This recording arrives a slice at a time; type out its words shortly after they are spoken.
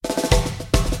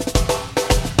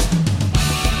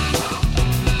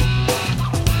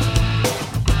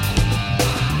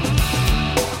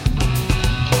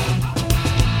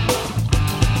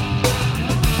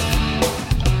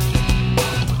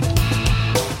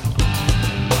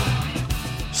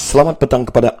Selamat petang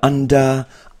kepada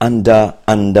anda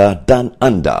dan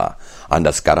anda.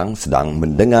 Anda sekarang sedang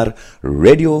mendengar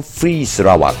Radio Free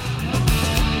Sarawak.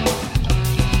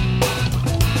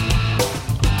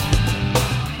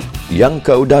 Yang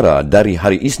ke udara dari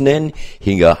hari Isnin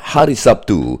hingga hari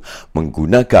Sabtu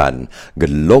menggunakan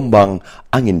gelombang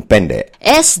angin pendek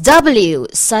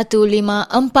SW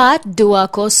 15420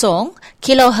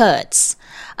 kHz.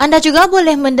 Anda juga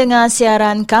boleh mendengar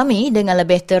siaran kami dengan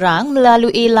lebih terang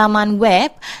melalui laman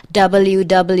web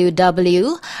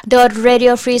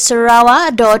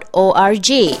www.radiofreesarawak.org.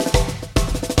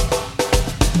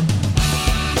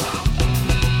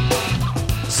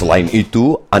 Selain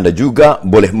itu, anda juga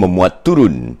boleh memuat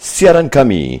turun siaran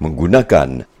kami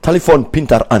menggunakan telefon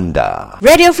pintar anda.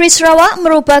 Radio Free Sarawak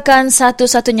merupakan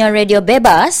satu-satunya radio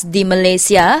bebas di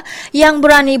Malaysia yang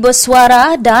berani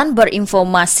bersuara dan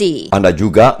berinformasi. Anda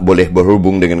juga boleh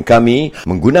berhubung dengan kami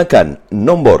menggunakan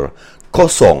nombor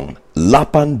 082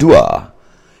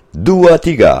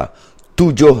 23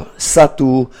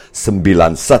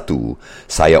 7191.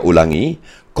 Saya ulangi,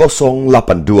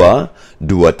 082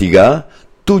 23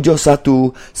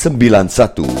 7191.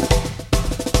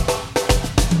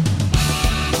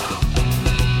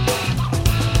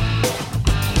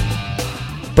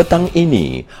 Petang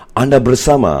ini anda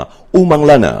bersama Umang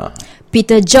Lana,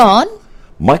 Peter John,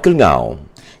 Michael Ngau,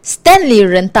 Stanley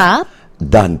Rentap,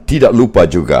 dan tidak lupa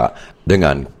juga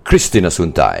dengan Christina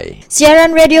Suntai.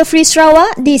 Siaran Radio Free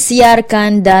Sarawak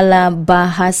disiarkan dalam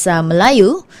bahasa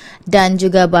Melayu dan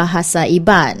juga bahasa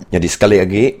Iban. Jadi sekali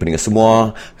lagi, pendengar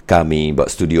semua, kami buat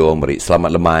studio beri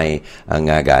selamat lemai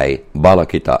ngagai bala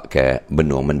kita ke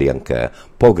benua mendiang ke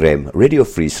program Radio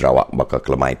Free Sarawak bakal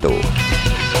kelemai itu.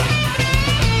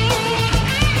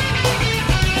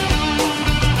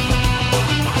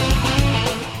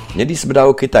 Jadi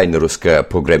sebelum kita terus ke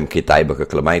program kita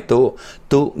bakal kelemai itu,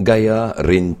 tu gaya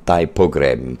rintai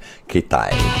program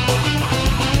kita.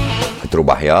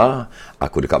 Keterubah ya,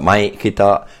 aku dekat mic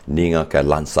kita, ninga ke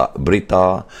lansak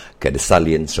berita, ke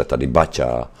desalin serta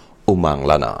dibaca Umang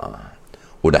Lana.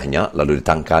 Udahnya lalu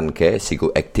ditangkan ke siku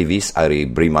aktivis Ari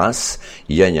Brimas,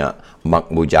 ianya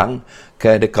Mak Bujang,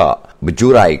 ke dekat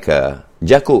berjurai ke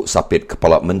Jakuk Sapit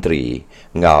Kepala Menteri,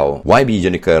 ngau YB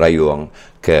Jenika Rayuang,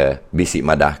 ke bisik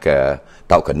madah ke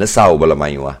tau ke nesau bala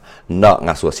mayuah nak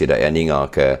ngasuh sidak ya ninga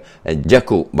ke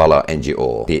Jakuk bala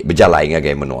NGO di berjalai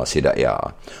ngagai menua sidak ya.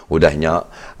 Udahnya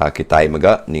kita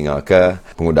mega ninga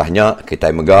ke pengudahnya kita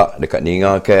mega dekat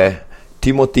ninga ke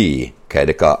Timothy ke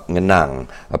dekat ngenang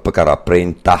perkara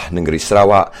perintah negeri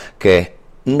Sarawak ke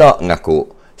nak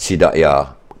ngaku sidak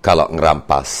ya kalau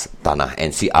ngerampas tanah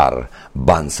NCR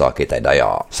bangsa kita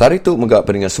Dayak. Sehari itu megak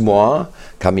pendengar semua,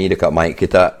 kami dekat mic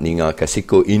kita ninga ke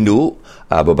siku induk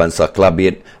berbangsa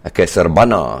Kelabit ke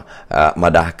Serbana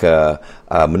madah ke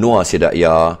menua sidak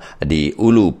ya di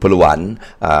Ulu Peluan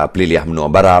peliliah menua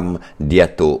Baram dia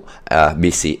tu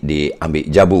bisik di Ambil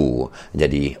Jabu.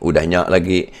 Jadi udahnya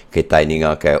lagi kita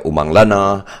ninga ke Umang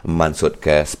Lana mansut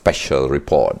ke special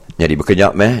report. Jadi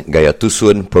berkenyap gaya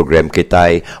tusun program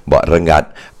kita buat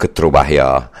renggat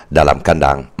keterubahya dalam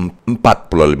kandang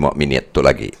 45 minit tu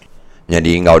lagi.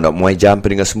 Jadi ngau nak muai jam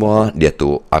pendengar semua, dia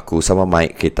tu aku sama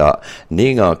mic kita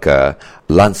ninga ke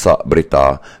lansak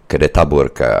berita ke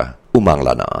detabur ke Umang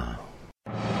Lana.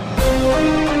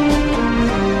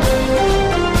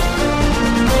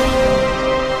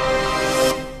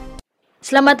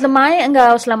 Selamat lemai,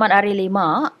 engkau selamat hari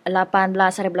 5, 18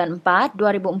 hari bulan 4,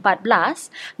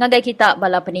 2014, ngagai kita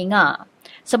bala peninga.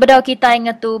 Sebeda kita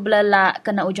ingat tu belelak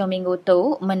kena ujung minggu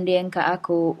tu, mendiang ke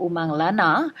aku Umang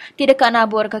Lana, tidak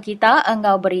nabur ke kita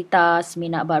engkau berita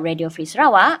seminak ba Radio Free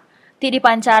Sarawak, ti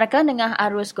dipancarkan dengan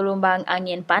arus gelombang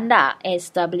angin panda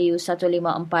SW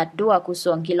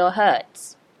 15420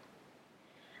 kHz.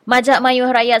 Majak mayuh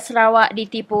rakyat Sarawak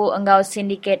ditipu engkau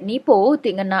sindiket nipu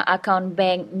ti ngena akaun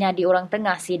bank nyadi orang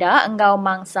tengah sida engkau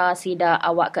mangsa sida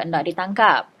awak keendak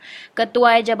ditangkap.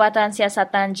 Ketua Jabatan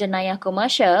Siasatan Jenayah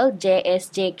Komersial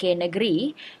JSJK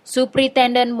Negeri,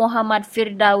 Superintendent Muhammad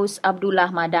Firdaus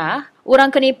Abdullah Madah, orang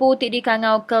kenipu ti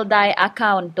dikangau keldai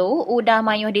akaun tu udah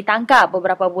mayuh ditangkap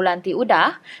beberapa bulan ti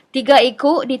udah, 3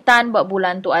 ikut ditan buat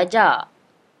bulan tu aja.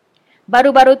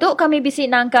 Baru-baru tu kami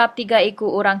bisik nangkap 3 ikut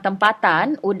orang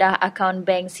tempatan, udah akaun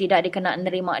bank sidak dikena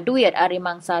nerima duit hari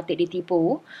mangsa ti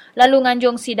ditipu, lalu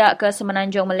nganjung sidak ke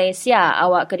Semenanjung Malaysia,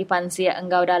 awak ke dipansia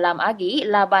enggau dalam agi,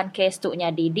 laban kes tu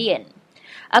nyadi dien.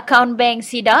 Akaun bank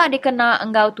sidak dikena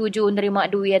enggau tuju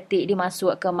nerima duit ti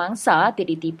dimasuk ke mangsa ti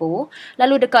ditipu,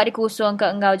 lalu dekat dikusung ke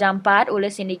enggau jampat oleh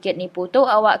sindiket nipu tu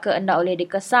awak ke endak oleh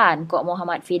dikesan, Kok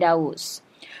Muhammad Firdaus.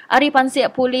 Ari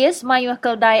pansik polis mayuh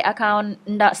keldai akaun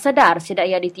ndak sedar sidak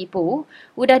ia ditipu,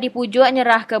 udah dipujuk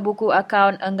nyerah ke buku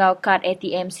akaun enggau kad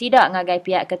ATM sidak ngagai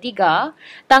pihak ketiga,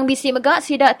 tang bisi megak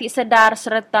sidak tik sedar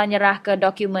serta nyerah ke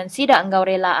dokumen sidak enggau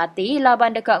rela ati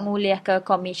laban dekat ngulih ke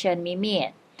Komisen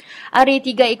Mimit. Ari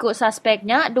 3 ikut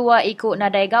suspeknya, 2 ikut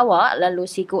nadai gawak, lalu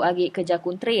siku agi kerja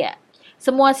kuntri.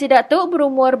 Semua sidak tu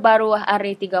berumur baru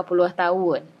ari 30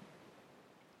 tahun.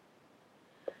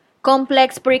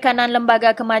 Kompleks Perikanan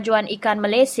Lembaga Kemajuan Ikan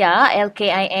Malaysia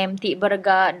LKIM tik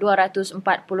berga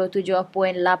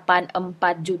RM247.84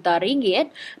 juta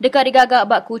dekat digagak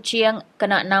bak kucing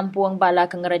kena nampung bala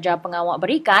kengereja pengawak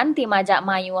berikan ti majak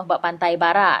mayuh bak pantai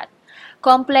barat.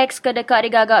 Kompleks kedekat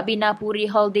digagak Binapuri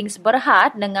Holdings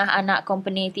Berhad dengan anak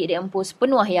company tik diempus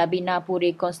penuh ya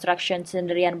Binapuri Construction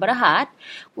Sendirian Berhad,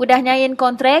 udah nyayin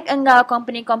kontrak enggau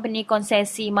company-company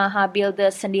konsesi Maha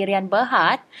Builders Sendirian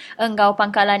Berhad, enggau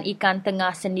Pangkalan Ikan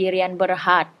Tengah Sendirian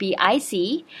Berhad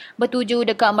PIC, bertuju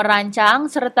dekat merancang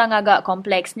serta ngagak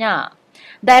kompleksnya.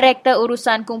 Direktur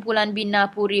Urusan Kumpulan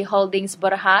Binapuri Holdings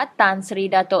Berhad, Tan Sri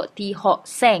Datuk T. Hock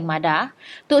Seng Madah,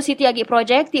 Tok Siti Agi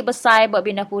Projek Tik Besai Bak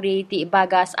Binapuri Tik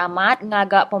Bagas Amat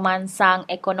ngagak pemansang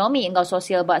ekonomi enggau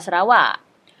sosial Bak Sarawak.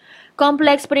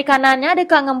 Kompleks perikanannya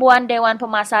dekat ngembuan Dewan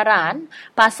Pemasaran,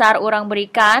 Pasar Orang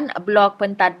Berikan, Blok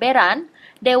Pentadbiran,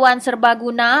 Dewan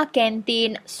Serbaguna,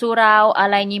 Kantin, Surau,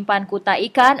 Alai Nyimpan Kuta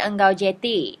Ikan, enggau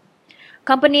jeti.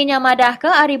 Company-nya madah ke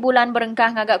hari bulan berengkah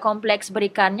ngagak kompleks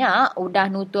berikannya, udah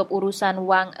nutup urusan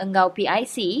wang enggau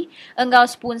PIC, enggau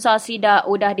sponsor sida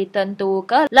udah ditentu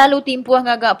ke, lalu timpuh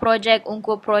ngagak projek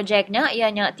ungkup projeknya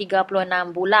ianya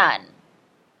 36 bulan.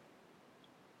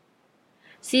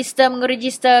 Sistem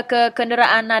ngeregister ke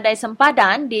kenderaan nadai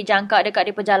sempadan dijangka dekat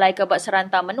di pejalai ke Bak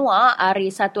Serantau Menua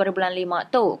hari 1 bulan 5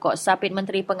 tu, kok sapit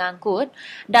Menteri Pengangkut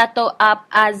Dato' Ab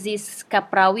Aziz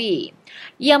Kaprawi.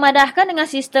 Ia madahkan dengan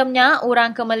sistemnya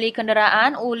orang kemeli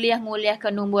kenderaan uliah-nguliah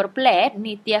ke nombor plat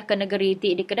nitiah ke negeri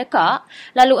tik di kedekak,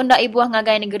 lalu endak ibuah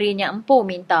ngagai negerinya empu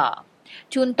minta.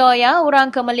 Contoh ya,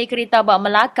 orang kemeli kereta bak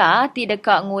Melaka tidak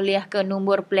nguliah ke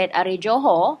nombor plat Ari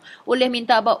Johor, oleh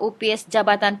minta bak UPS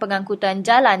Jabatan Pengangkutan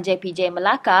Jalan JPJ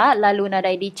Melaka lalu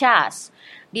nadai dicas.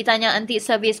 Ditanya anti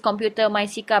servis komputer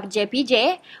MySikap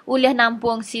JPJ, oleh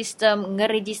nampung sistem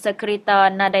ngeregister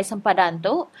kereta nadai sempadan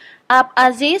tu, Ab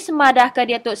Aziz madah ke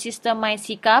dia tu sistem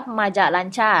MySikap majak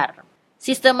lancar.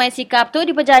 Sistem MySikap tu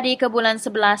dipejadi ke bulan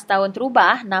 11 tahun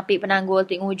terubah, napi penanggul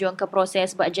tik ngujung ke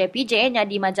proses bak JPJ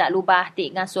nyadi majak lubah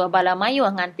tik ngasuh bala mayuh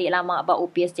ngantik lama bak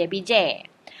UPS JPJ.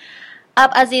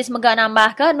 Ab Aziz megak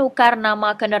nambah ke nukar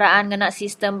nama kenderaan ngena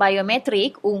sistem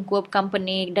biometrik ungkup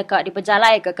company dekat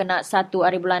dipejalai ke kena 1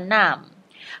 hari bulan 6.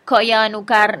 Kok ya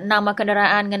nukar nama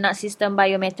kenderaan ngena sistem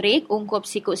biometrik ungkup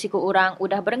siku-siku orang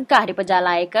udah berengkah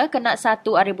dipejalai ke kena 1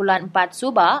 hari bulan 4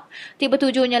 subak, tiba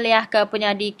tuju nyeliah ke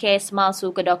penyadi kes malsu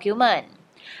ke dokumen.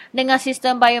 Dengan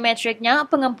sistem biometriknya,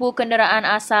 pengempu kenderaan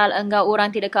asal enggau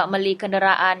orang tidak meli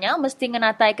kenderaannya mesti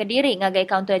ngenatai ke diri ngagai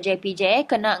kaunter JPJ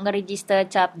kena ngeregister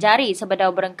cap jari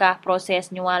sebedau berengkah proses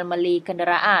nyual meli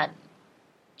kenderaan.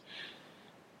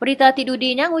 Berita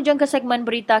tidudinya ngujung ke segmen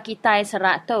berita Kitai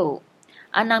Serak tu.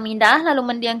 Anang mindah lalu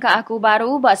mendiang ke aku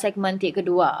baru buat segmen tik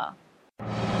kedua.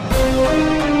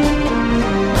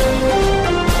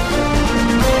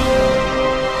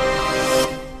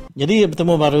 Jadi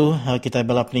bertemu baru kita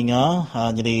bala peninga.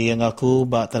 Jadi yang aku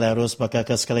buat terus bakal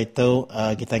ke sekali itu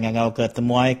kita ngangau ke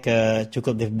temuai ke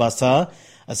cukup di bahasa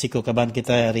siku kaban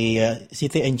kita dari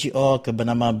Siti NGO ke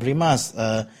bernama Brimas.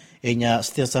 Ianya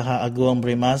Setiausaha Agung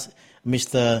Brimas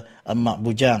Mr. Mak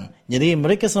Bujang. Jadi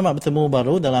mereka selamat bertemu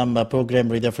baru dalam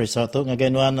program Radio Free Sarawak tu.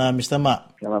 Ngagain Mr.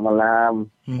 Mak. Selamat malam.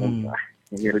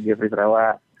 Ini Radio Free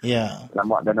Sarawak. Ya.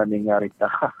 Selamat dan dengar Rita.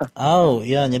 Oh,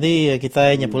 ya. Jadi kita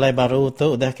nyepulai baru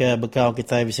tu udah ke bekal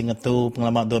kita bisa ngetu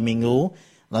pengalaman 2 minggu.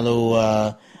 Lalu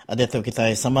ada tu kita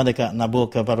sama dekat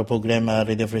nabur ke baru program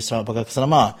Radio Free Sarawak bakal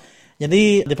keselama.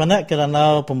 Jadi dipandang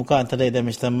kerana pembukaan tadi dari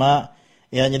Mr. Mak.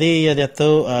 Ya, jadi dia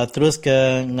tu terus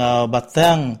ke ngau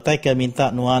batang tai ke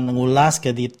minta nuan ngulas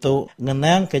ke ditu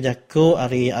ngenang ke jaku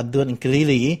ari adun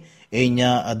kelili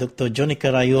inya Dr. Johnny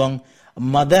Kerayung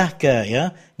madah ke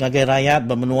ya ngagai rakyat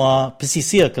bermenua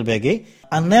pesisir kelbagi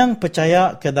anang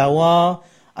percaya ke dawa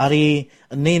ari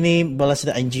nini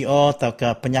balasida NGO atau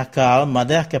ke penyakal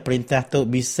madah ke perintah tu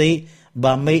bisi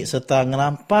bamik serta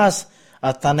ngerampas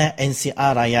tanah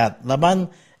NCR rakyat laban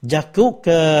jakuk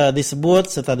ke disebut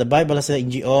serta debai balasida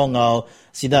NGO ngau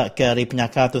sidak ke ri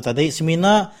penyakal tu tadi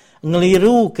semina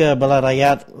ngeliru ke bala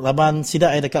rakyat laban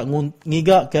sida dekat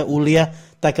ngiga ke uliah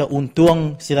tak ke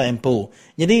untung sida empu.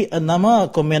 Jadi nama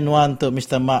komen wan tu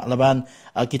Mr. Mak laban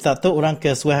kita tu orang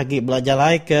ke suai hagi belajar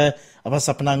lai ke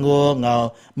pasal penangguh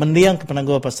ngau mendiang ke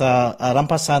penangguh pasal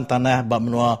rampasan tanah bab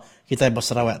menua kita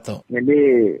berserawat tu. Jadi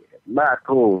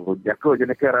aku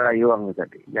jenis kerayuang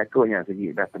tadi. Jakunya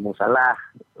segi dah temu salah.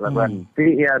 Laban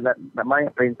ti ya namanya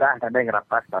perintah ada yang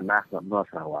rapas tanah Gubernur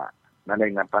Sarawak. Ada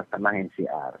yang rapas tanah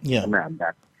NCR. Kena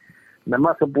adat.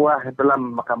 Nama sebuah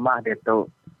dalam mahkamah dia tu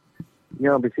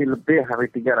nya bisa lebih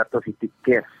hari 300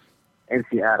 kes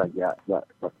NCR aja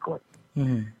buat kot.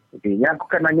 Jadi aku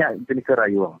kan nanya jenis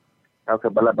kerayuang. Tahu ke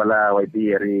bala-bala YB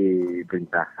hari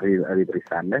perintah hari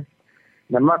berisan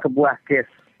Nama sebuah kes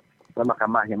dalam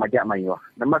mahkamah yang majak mayuh.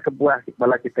 Nama sebuah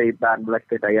bala kita Iban, bala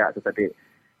kita Dayak tu tadi.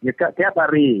 Nyekak tiap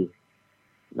hari.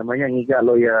 Namanya ngigak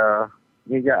lawyer,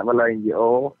 ngigak bala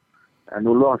NGO,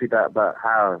 nulung tidak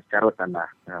hal carut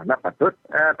tanah. Nah patut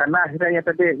tanah saya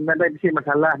tadi nadai bisi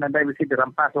masalah, nadai bisi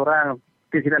dirampas orang.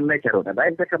 Tidak naik carut.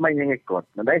 Nadai mereka main yang ikut.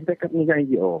 Nadai mereka ngigak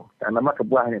NGO. Nama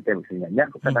kebuahnya tu mestinya.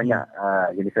 Aku kan tanya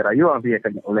jenis rayuang dia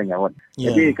akan oleh nyawat.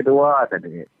 Jadi kedua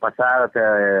tadi pasal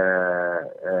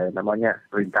namanya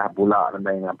perintah pula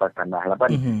nadai ngampas tanah.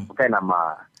 Lapan pakai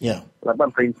nama.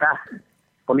 Lapan perintah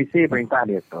polisi perintah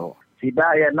dia tu.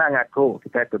 Tidak yang nak ngaku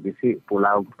kita tu bisi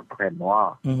pulau pakai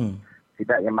Noah.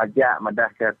 Tidak yang majak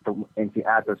madah ke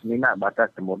NCR tu semina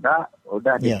batas temuda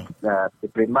sudah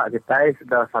diterima kita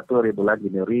sudah 1 bulan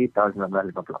Januari tahun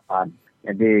 1958.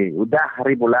 Jadi sudah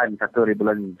hari bulan 1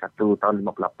 bulan 1 tahun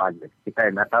 58.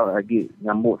 Kita nak tahu lagi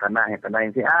ngambuk tanah yang tanah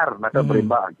NCR nak tahu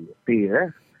berimbang lagi.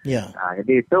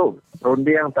 Jadi itu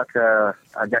ronde yang tak ke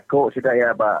Jakok sudah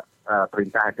ya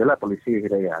perintah itulah polisi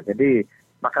sudah ya. Jadi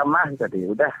mahkamah tadi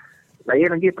sudah lain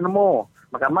lagi penemu.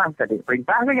 Mahkamah tadi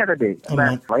perintah kan tadi.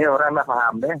 Banyak orang nak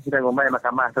faham kita ngomong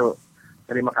mahkamah tu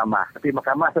dari mahkamah. Tapi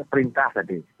mahkamah tu perintah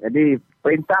tadi. Jadi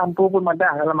perintah pun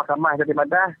madah dalam mahkamah jadi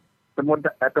madah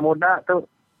temuda tu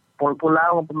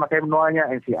pulau pemakai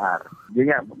menuanya NCR.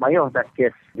 Jadi banyak dah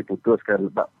kes diputus ke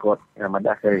kot yang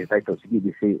madah ke itu segi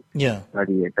bisi.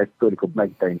 Jadi itu dikumpulkan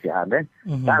kita NCR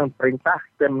dan perintah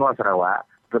kita menua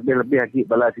Sarawak lebih-lebih lagi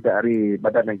bala tidak hari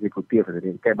badan eksekutif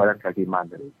tadi kayak badan kehakiman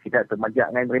tadi kita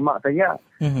termajak dengan terima saja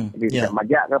jadi tidak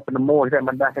majak ke penemu kita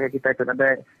mandah kita itu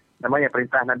namanya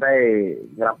perintah nadai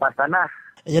ngerampas tanah.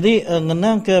 Jadi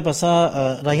ngenang ke pasal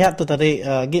rakyat tu tadi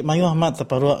Gip Mayu Ahmad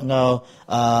terparuak ngau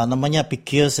namanya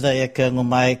fikir sida ya ke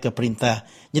ngumai ke perintah.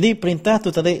 Jadi perintah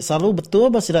tu tadi selalu betul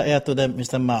bah sida ya tu dan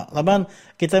Mr. Mak. Laban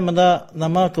kita menda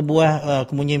nama kebuah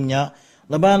kemunyimnya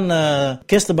laban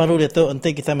kes terbaru dia tu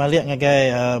nanti kita melihat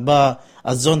ngagai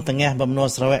zon tengah benua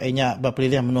Sarawak inya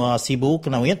pilih benua Sibu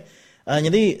Kenawit.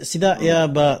 Jadi sida ya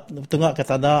tengok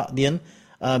kata ada dian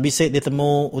bisa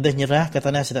ditemu udah nyerah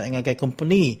katanya sida ngagai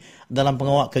company dalam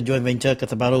pengawak ke joint venture ke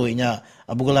terbaru inya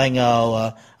bugulai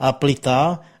ngau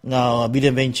pelita ngau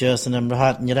Bidin Venture senang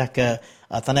berhad nyerah ke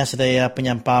tanah sida ya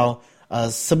penyampau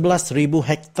 11,000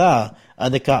 hektar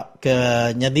dekat ke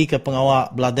nyadi ke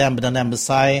pengawak beladan berdandan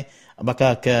besar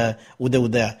bakal ke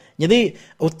udah. Jadi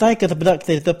utai ke terbedak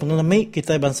kita itu pengelami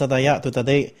kita bangsa Dayak tu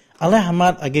tadi Allah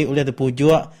Ahmad agi oleh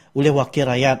dipujuk oleh wakil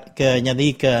rakyat ke nyadi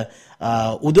ke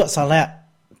uduk salat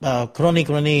kroni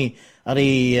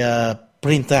hari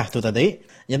perintah tu tadi.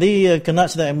 Jadi kena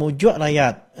sudah mujuk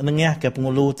rakyat nengah ke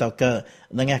pengulu atau ke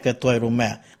nengah ke tuai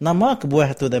rumah. Nama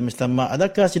kebuah tu dan Mr. Mak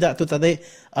adakah sidak tu tadi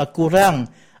kurang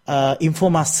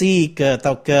informasi ke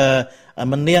atau ke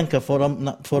mendiang ke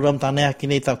forum tanah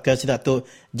kini atau ke sidak tu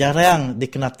jarang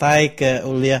dikenatai ke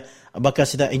oleh bakal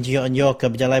sidak NGO ke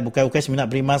berjalai bukai seminat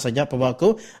berima saja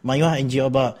pabaku mayuh NGO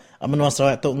menua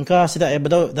Sarawak tu engkau sidak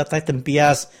betul datai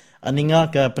tempias ninga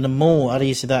ke penemu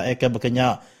hari sidak ke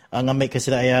berkenyak ngambil ke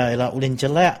sidak ialah ulin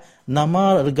jelak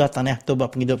nama rega tanah tu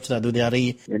bak penghidup sidak dua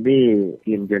hari. Jadi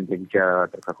skim joint venture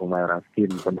terkakumai orang skim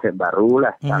konsep baru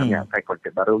lah. Tanya kayak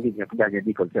konsep baru ni sudah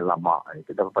jadi konsep lama.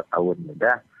 Itu dah 4 tahun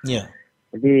dah.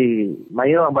 Jadi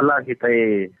mayo bala kita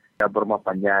bermau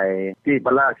panjai. Ti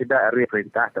bala sida hari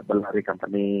perintah tak bala hari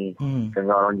company.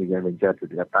 Dengan orang joint venture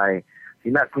tu dikatai.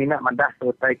 Sinak mandah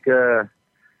tu tai ke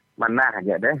mana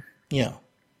aja deh.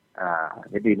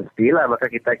 Jadi mestilah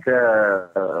bakal kita ke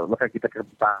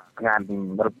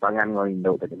berpangan dengan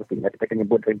Indo tadi mestilah kita kan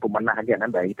nyebut tempoh mana aja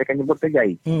nanda kita kan nyebut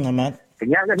terjai. Amat.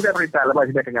 Kenyang sudah berita lepas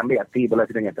sudah kan ambil arti bola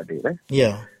sudah nyata tadi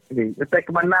Jadi kita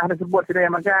ke mana tersebut sudah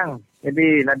yang magang. Jadi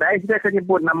nadai sudah kan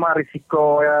nyebut nama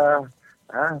risiko ya.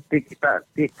 Kita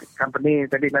company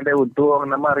tadi nada untung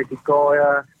nama risiko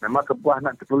ya, nama kebuah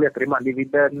nak tertulis terima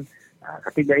dividen.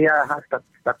 Kati jaya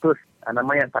status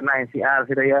namanya tanah NCR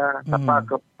sudah ya, siapa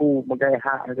kepu megai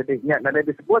hak jadi nada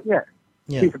disebutnya.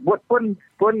 Disebut pun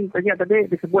ternyata tadi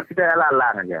disebut kita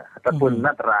alang-alang aja ataupun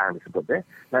nak terang disebut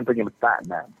dan penyebut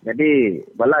nah. Jadi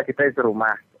bala kita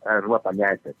serumah rumah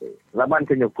panjang tadi. Laman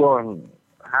kenyukong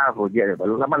hujat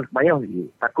balu laman bayang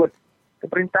takut ke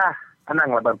perintah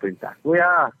anang laban perintah.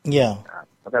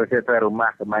 Maka saya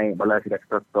rumah kemai bala tidak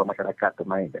ketua masyarakat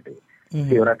kemai tadi.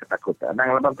 Si orang ketakut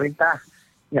anang laban perintah.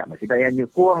 Ya, masih daya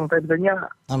nyukong tadinya.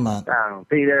 Amat.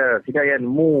 Tidak yang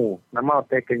mu nama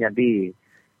tekennya di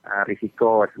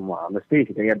risiko semua. Mesti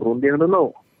kita yang berunding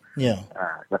dulu.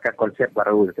 Maka konsep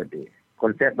baru tadi.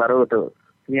 Konsep baru tu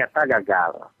ternyata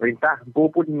gagal. Perintah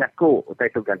pun mengaku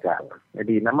itu gagal.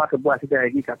 Jadi nama sebuah kita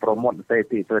lagi kat promote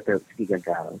itu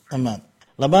gagal. Amat.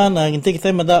 Laban nanti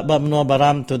kita mendak menua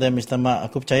baram tu dan Mr. Mak.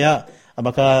 Aku percaya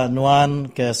apakah nuan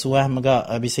ke suah mega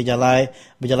bisa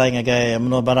berjalai ngagai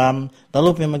menua baram.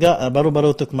 Lalu mega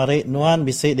baru-baru tu kemari nuan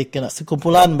bisa dikena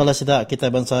sekumpulan bala sedak kita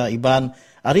bangsa Iban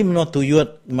ari menua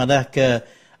tuyut madah ke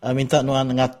minta nuan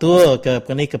ngatur ke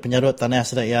penyarut tanah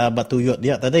sedak ya batuyut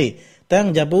dia tadi.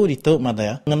 Tang jabu dituk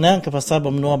madah ngenang ke pasal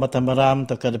menua batang baram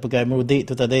tu ke pegai merudi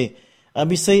tu tadi.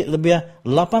 Bisa lebih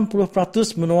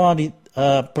 80% menua di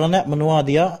pelanak menua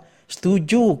dia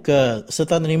setuju ke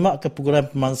serta nerima ke program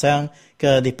pemansang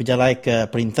ke diperjalai ke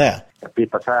perintah. Tapi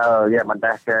pasal ya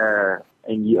mandah ke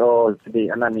NGO tadi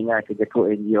anak ingat ke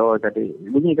jaku NGO tadi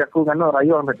bunyi jaku ngano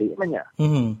rayong tadi namanya.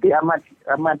 Tapi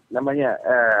amat namanya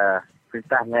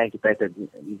perintah ngai kita itu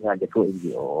dengan jaku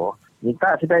NGO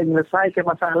minta sudah menyelesaikan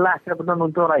masalah ke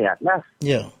penonton rakyat lah.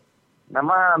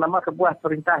 Nama sebuah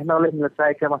perintah oleh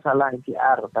menyelesaikan masalah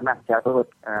NCR tanah carut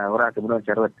orang kemudian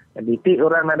carut. Jadi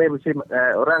orang ada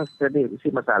mesti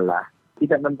masalah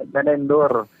tidak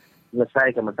mendendor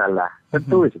menyelesaikan masalah.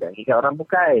 Tentu sudah jika orang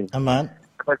bukai. Aman.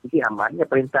 Apa sih amannya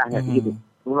perintahnya begitu.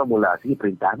 Mula segi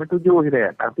perintah setuju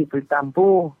sudah. Tapi perintah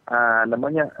pun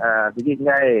namanya segi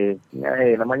ngai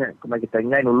namanya kemarin kita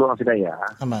ngai nulung sudah ya.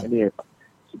 Aman. Jadi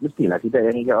mestilah tidak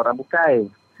yang jika orang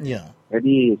bukai.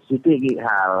 Jadi sedikit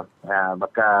hal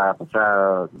maka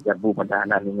pasal jabu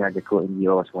pertahanan dengan jeko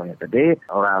NGO semuanya tadi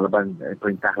orang leban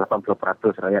perintah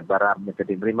 80% rakyat Baram yang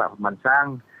tadi menerima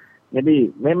pemansang. Jadi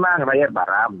memang rakyat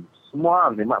Baram semua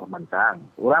menerima pemansang.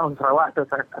 Orang Sarawak tu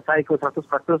saya ikut 100%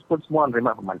 pun semua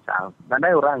menerima pemansang.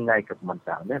 Ada orang ngai ke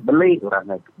pemansang, beli orang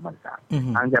ngai ke pemansang.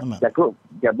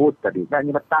 Jabu tadi nak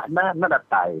nyetak nak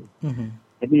datai.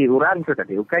 Jadi orang tu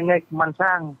tadi bukan ngai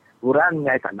pemansang. Orang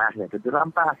ngai tanahnya itu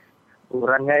dirampas.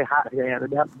 Orang ngai hak yang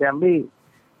diambil.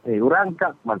 Orang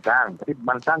tak mansang. Tapi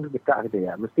mansang dekat gitu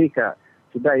ya. Mesti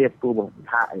sudah ya pun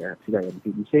hak ya. Sudah ya. Mesti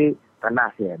bisa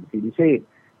tanah ya. Mesti bisa.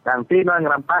 Nanti orang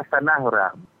rampas tanah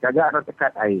orang. Jaga orang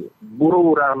dekat air.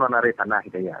 Buru orang nari tanah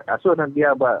gitu ya. Asal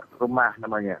dia buat rumah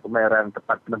namanya. Rumah orang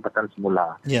tempat penempatan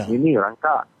semula. Ini orang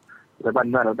tak.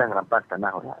 Lepas-lepas orang rampas tanah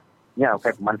orang. Ya,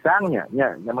 pemansangnya.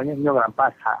 Ya, namanya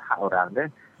rampas hak orang deh.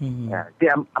 Jadi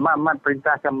amat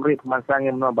perintah Kamri pemansang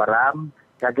yang menua Baram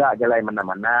jaga jalan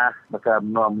mana-mana maka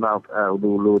menua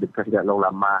dulu dekat tidak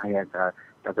lama ya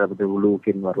jaga dulu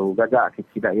kin baru jaga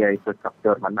tidak ya ikut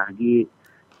faktor mana lagi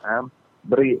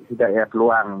beri tidak ya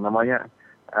peluang namanya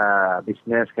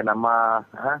bisnes ke nama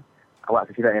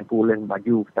awak tidak yang pulih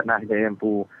maju ke tanah tidak yang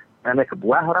pu nanti ke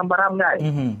buah orang Baram guys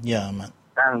amat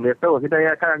tang dia tu tidak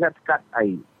ya kan agak dekat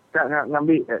air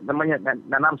ngambil namanya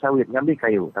nanam sawit ngambil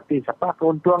kayu tapi siapa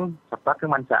keuntung siapa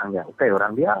kemansangnya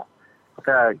orang dia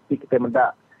maka kita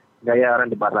mendak gaya orang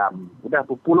di Baram udah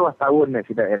berpuluh tahun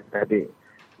sudah tadi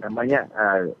namanya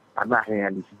tanah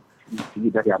yang di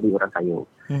dari ambil orang kayu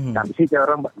dan di sini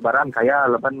orang Baram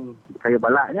kaya leban kayu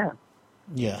balaknya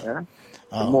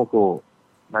semua ko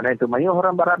mana itu mayu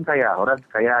orang Baram kaya orang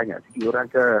kayanya segi orang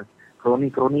ke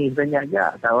kroni-kroni sebenarnya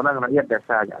aja. Orang rakyat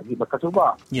biasa aja. Jadi bakal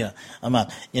cuba.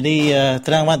 Amat. Jadi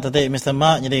terang mat tadi Mr.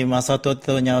 Mak. Jadi masa tu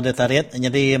nya udah tarik.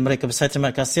 Jadi mereka besar terima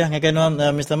kasih ngaganon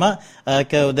Mr. Mak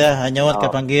ke udah nyawat ke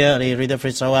panggil di Reader Free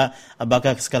Sarawak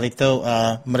bakal sekali tu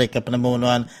mereka penemu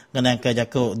nuan ngenang ke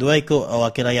jaku dua ikut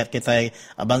wakil rakyat kita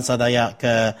bangsa Dayak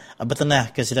ke bertenah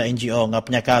ke sida NGO ngap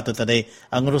penyaka tu tadi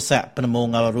ngerusak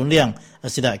penemu ngawal rundiang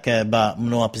sida ke ba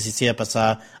menua pesisir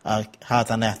pasal hal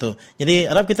tanah tu. Jadi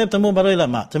harap kita bertemu baru lah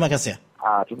Mak. Terima kasih.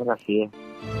 Terima kasih.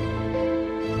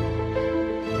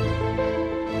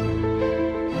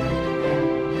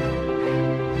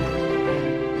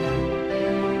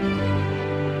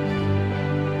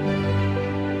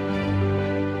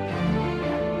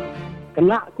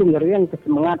 Kena aku ngeriang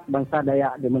kesemangat bangsa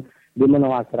Dayak di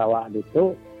menua Sarawak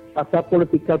itu pasal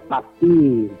political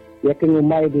party. Dia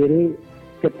kengumai diri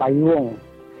ke payung.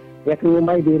 Dia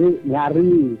kengumai diri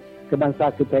nyari ke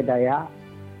bangsa kita Dayak.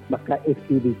 Maka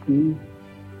FCDC,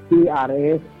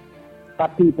 PRS,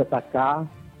 Parti Pesaka,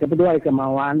 Kepeduai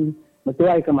Kemauan,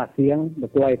 betuai ke Masing,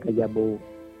 betuai ke Jabu.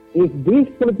 If this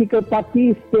political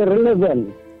party still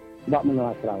relevant buat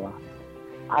menua Sarawak,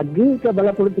 agi ke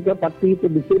bala political party itu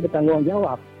bisa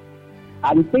bertanggungjawab.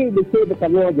 Anti bisa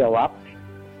bertanggungjawab,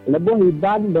 lebih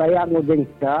iban belayak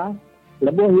ngogengsa,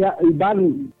 lebih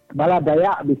iban bala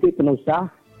dayak bisa penusah,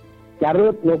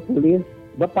 carut ngopolis,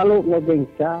 berpaluk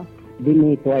ngogengsa,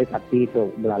 dini tuai parti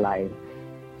itu belalai.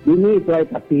 Dini tuai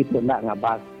parti itu nak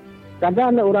ngabas.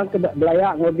 Kadang ada orang kedak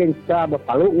belayak ngogengsa,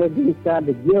 berpaluk ngogengsa,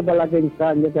 dia bala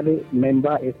gengsa, dia jadi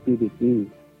member SPDP,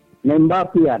 member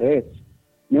PRS,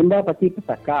 member parti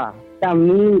pesaka.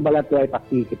 Kami bala tuai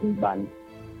parti ketiban.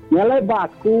 Nyalai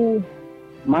baku,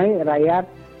 mai rakyat,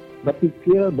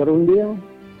 berfikir, berunding,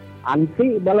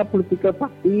 anti bala political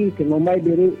parti, kengumai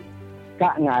diri,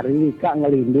 kak ngari, kak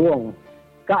ngelindung,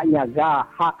 kak nyaga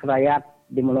hak rakyat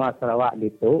di menua Sarawak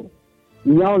itu,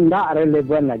 nyau ndak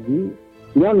relevan lagi,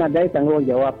 nyau nadai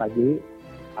tanggungjawab lagi.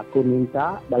 Aku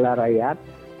minta bala rakyat,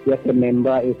 ya ke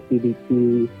member SPDP,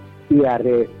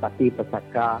 PRS, parti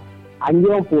pesaka,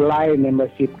 anjung pulai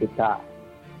membership kita,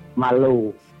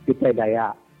 malu, kita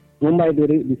daya. Ngumbai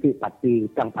diri bisi parti,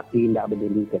 tang parti tidak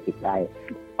berdiri ke kita.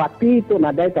 Parti itu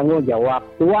nadai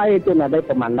tanggungjawab, tuai itu nadai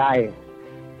pemandai.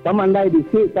 Pemandai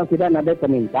bisi tang tidak nadai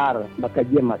pemintar,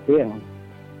 bakajian masing.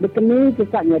 Bekeni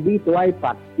kisah jadi tuai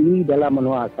parti dalam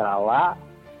menua Sarawak,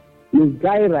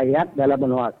 nigai rakyat dalam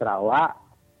menua Sarawak.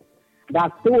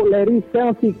 Datuk Leri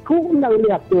Sensiku nak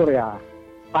liatur ya,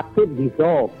 patut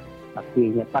disop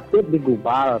partinya, patut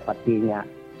digubal partinya.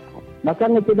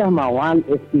 Bahkan itu dah mawan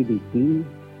SPDP,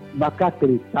 bakal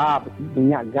cerita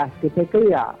minyak gas kita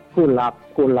kaya kulap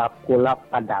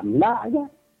padam lah aja.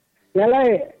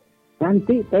 Yalah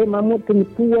nanti saya mamut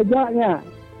kenipu aja.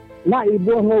 Nak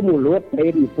ibu ngau mulut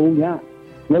saya nipunya,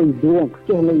 ngau hidung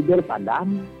kecuh ngau hidung padam.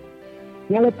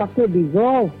 Yalah patut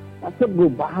dissolve, patut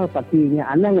gubal partinya.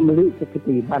 Anak ngemeli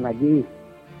seketiban lagi.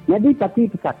 Jadi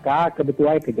parti pesaka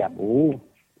kebetulan kejabu.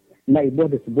 Nak ibu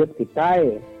disebut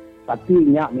kita. Tapi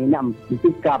nyak minam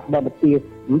pikap betis,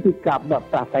 pikap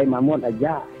pasai mamut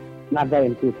aja. Nada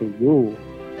yang tu setuju.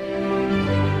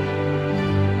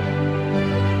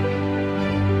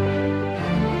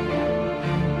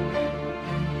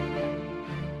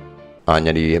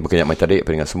 Jadi berkenyak mai tadi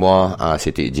peringat semua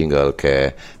Siti jingle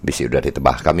ke bisi udah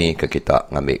ditebah kami ke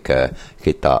kita ngambil ke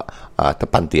kita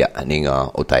terpantiak ninga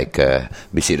utai ke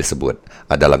bisi disebut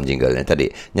dalam jingle yang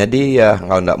tadi. Jadi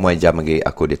ngau nak muai jam lagi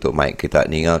aku dituk mic kita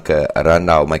ninga ke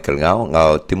Ranau Michael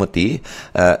ngau Timothy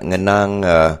ngenang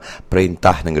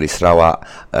perintah negeri Sarawak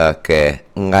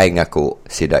ke ngai ngaku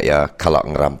sidak ya kalau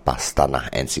ngerampas tanah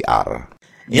NCR.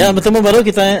 Ya, bertemu baru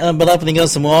kita bala peninggal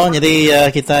semua. Jadi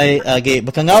kita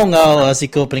berkengau-ngau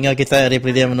siku peninggal kita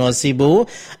daripada menua Sibu,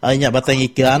 inyak batang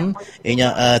ikan,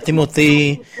 inyak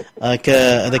Timothy ke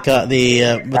dekat di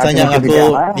bertanya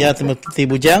aku ya Timothy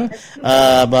Bujang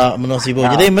menua Sibu.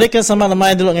 Jadi mereka sama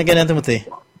lemai dulu dengan Timothy.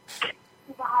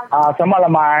 Sama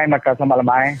lemai, maka sama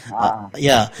lemai.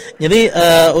 Ya. Jadi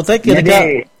utai ke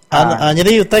dekat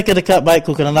jadi utai ke dekat baik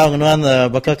ku kenal ngenuan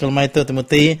bakal kelmai itu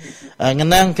Timothy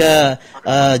ngenang ke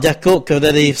jakuk ke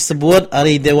dari sebut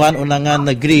hari Dewan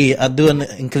Undangan Negeri Adun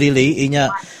Kelili inya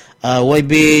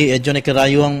YB Johnny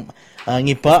Kerayung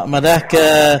ngipak madah ke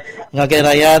ngagai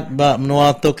rakyat ba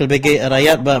menua tu kelbege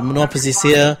rakyat ba menua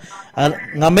pesisir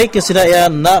ngamai ke sidaya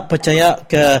nak percaya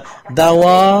ke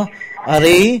dawa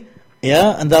hari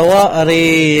ya, andawa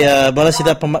hari bala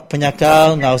sida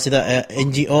penyakal ngau sida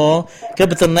NGO ke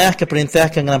betanah ke perintah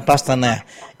ke ngerampas tanah.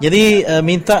 Jadi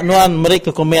minta nuan mereka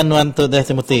komen nuan tu dah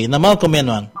Timothy. Nama komen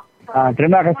nuan.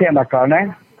 Terima kasih Bakal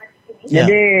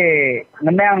Jadi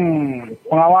ngenang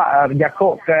pengawal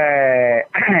jakuk ke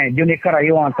Junika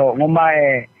Rayuang tu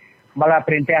ngumbai bala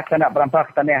perintah kena berampas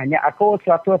tanahnya. Aku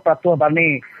suatu peraturan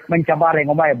bani mencabar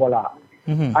ngumbai bola.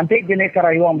 Antik Junika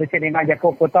Rayuang bisa dengan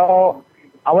jakuk ku tahu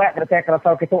awak kata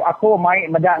kerasau gitu aku mai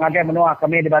medak ngagai menua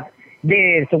kami di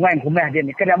Sungai Kumeh dia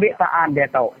ni kena ambil taan dia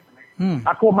tahu.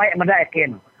 Aku mai medak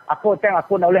yakin. Aku teng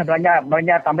aku nak boleh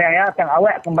belanja tambah ya teng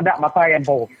awak medak masa yang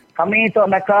po. Kami tu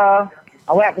mereka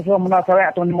awak kesuruh menua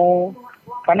Sarawak tu nemu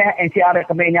panah NCR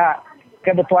kami nya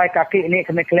ke betuai kaki ni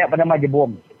kami kelak pada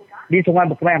Majibum di Sungai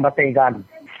Kumeh Bataigan.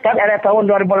 Kan ada tahun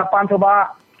 2008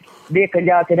 coba di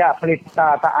kerja tidak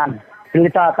pelita taan.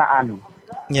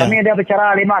 Yeah. Kami ada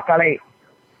bicara 5 kali.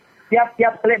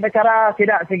 Tiap pelik bicara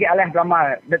tidak segi alih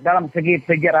drama dalam segi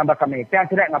pikiran kami. Tiap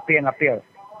tidak ngapil.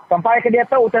 Sampai ke dia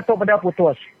tahu pada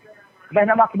putus. Dah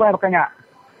nama aku berkanya.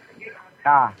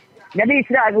 Jadi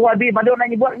tidak wabi bandung nak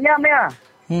nyebutnya mea.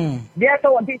 Dia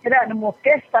tahu nanti tidak nemu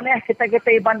kes tanah kita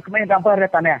iban kemain gambar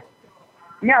tanah.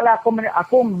 Nyalah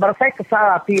aku bersai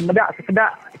kesal hati medak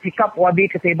sekedak sikap wabi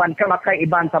ketiban ke makai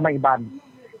iban sama iban.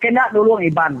 Kena nulung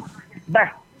iban. Dah,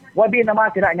 wabi nama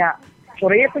tidaknya.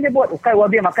 Sore itu nyebut, ukai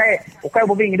wabi makai, ukai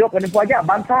wabi hidup kan aja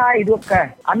bangsa hidup ke.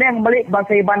 Ane yang beli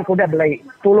bangsa iban kuda beli,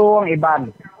 tolong iban.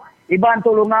 Iban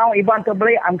tolong ngau, iban tu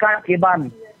beli angkat iban.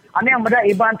 Ane yang beda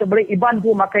iban tu beli, iban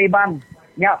tu makai iban.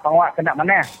 Nya pangwak kena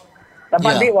mana?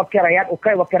 Tapi di wakil rakyat,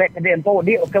 ukai wakil rakyat kedai empo,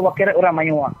 di ukai wakil rakyat orang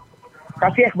Melayu.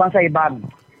 Kasih bangsa iban.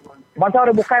 Bangsa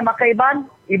orang bukai makai iban,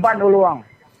 iban uluang.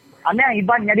 Ane yang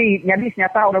iban jadi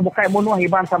senyata orang bukai munuh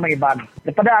iban sama iban.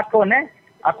 Daripada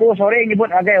aku sore nyebut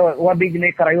agai wabi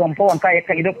jenis karayuan po angkai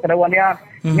ke hidup kedawan dia.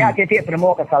 Nya titik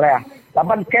penemu ke salah.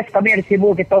 Laban kes kami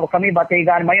resibu kita kami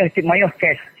batigan mayuh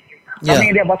kes.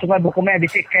 Kami dia basukan dokumen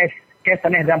bisik kes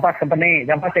tanah jampas company,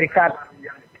 jampas syarikat.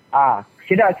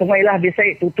 Tidak semua ilah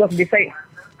bisik tutup bisik.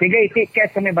 3 itik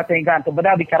kes kami batigan tu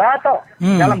beda bicara tu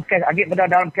dalam kes agak beda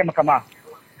dalam kes mahkamah.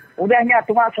 Udahnya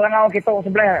tunggu serangau kita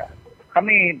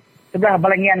sebelah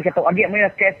balengian kita agak punya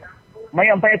kes mai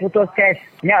sampai putus kes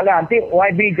nya lah nanti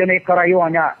YB jenis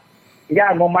karayuannya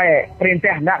ya ngomai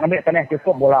perintah nak ambil tanah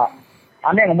cukup bola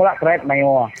ane ngomula kredit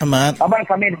mayo abang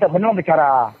kami kita benar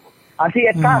bicara nanti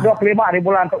eta 25 ribu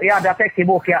bulan tu ya data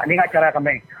sibuk ya ni cara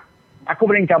kami aku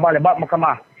boleh coba lebak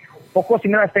mahkamah pukul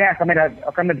 9.30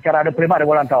 kami bicara 25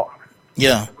 ribu bulan tu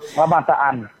ya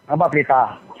pemataan apa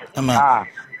berita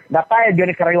data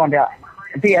jenis karayuan dia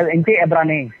inti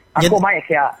berani aku mai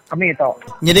kia kami tu.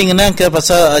 Jadi ngenang ke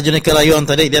pasal jenis karayuan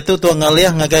tadi dia tu tuang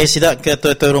ngaliah ngagai sidak ke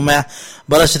tu rumah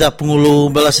bala sidak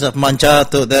pengulu bala sidak pemancar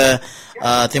tu de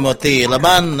Timothy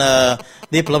laban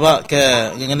di pelabak ke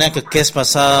ngenang ke kes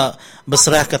pasal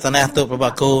berserah ke tanah tu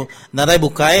pelabak ku narai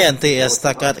bukai nanti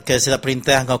setakat ke sidak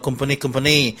perintah kau company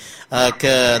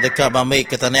ke dekat bambai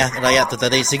ke tanah rakyat tu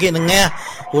tadi segi nengah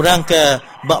orang ke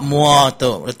bak mua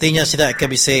tu artinya sidak ke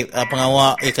bisa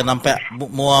pengawal ke nampak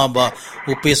mua bak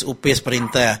upis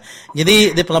perintah.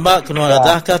 Jadi di pelabak kena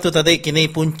adakah tu tadi kini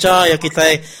punca ya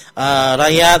kita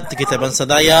rakyat kita bangsa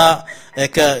Dayak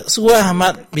ke suah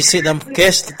amat bisik dalam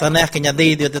kes tanah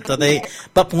kenyadi dia tadi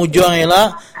bab pengujuan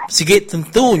ialah sikit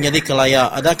tentu jadi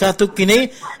kelaya. Adakah tu kini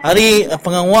hari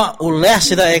pengawal oleh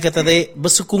sida kata tadi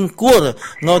bersukungkur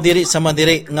ngau diri sama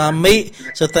diri ngambil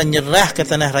serta nyerah ke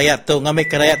tanah rakyat tu ngambil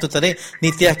ke rakyat tu tadi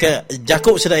nitiah ke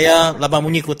jakuk sida ya laban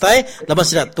bunyi kutai laban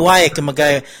sida tuai ke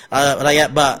magai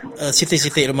rakyat ba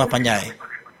siti-siti rumah panjai.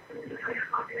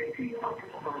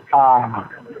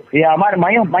 Ya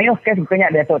mayu kes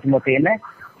punya dia tu Timothy ni.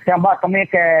 Sampai kami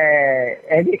ke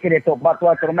ke dia tu batu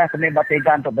rumah kami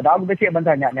batigan tu bedak besi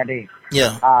bantanya jadi. Ya.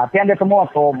 Tiang dia semua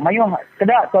tu mayu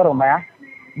kedak tu rumah.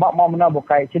 Bak mau mena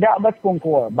bukai, tidak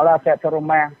berkungkur, bala set tu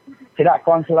rumah, tidak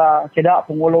konsular, tidak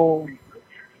pengulu.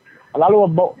 Lalu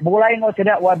bulai ngo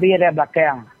tidak wabi dia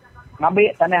belakang.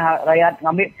 Ngambil tanah rakyat,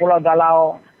 ngambil pulau galau,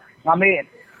 ngambil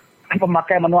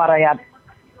pemakai menua rakyat.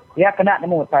 Ya kena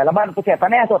nemu saya. Laban pusat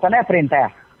tanah tu tanah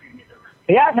perintah.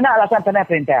 Ya kena alasan tanah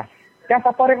perintah. Yang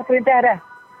satu orang perintah dia.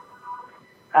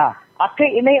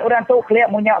 Akhir ini orang tu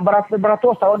kelihatan punya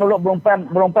beratus tahun dulu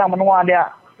berumpang menua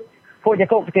dia. Kau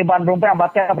jago ketiban berumpang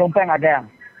baca berumpang ada.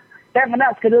 Saya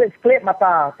kena sekelip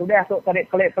mata. Sudah tu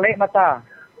tarik kelip mata.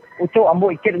 Ucuk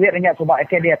ambu ikit wirnya sebab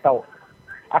ikit dia tahu.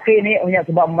 Akhir ini punya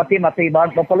sebab mati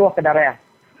berpeluh ke darah.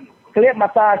 Kelip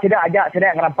mata tidak ajak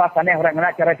tidak ngerampas tanah orang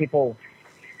kena cara tipu.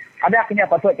 Ada kena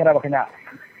patut cara berkena.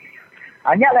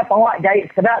 Hanya lah pawak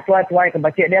jahit sedak tuai-tuai ke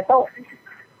bacik dia tahu.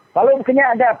 Kalau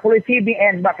kena ada polisi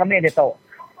BN bak kami dia tahu.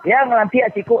 Yang nanti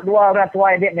cikuk 2 orang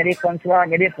tuai dia jadi konsular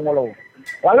jadi pengulu.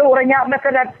 Lalu orangnya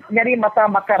mereka dah jadi mata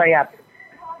makar rakyat.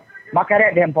 Makar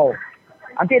rakyat dempau.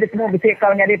 Nanti dia semua bisik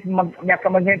kalau jadi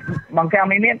mangkang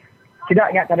ini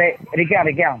tidak nyak tadi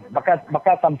rigang.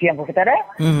 Bakal sampiang ko kita dah.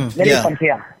 Jadi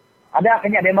sampiang. Ada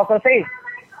kena demokrasi.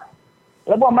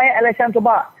 Lepas main election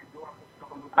coba.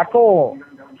 Aku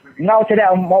ngau tidak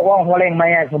orang holeng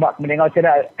main sebab ngau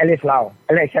tidak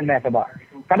election ni sebab.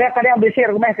 Kadang-kadang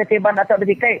bisik rumah ketiban atau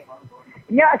bertikai.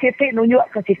 Nya sikit nunjuk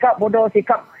ke sikap bodoh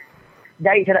sikap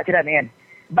jahit tidak ni kan.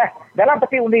 Dalam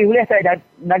peti undi boleh saya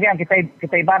nagian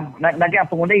kita iban nagian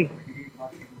pengundi.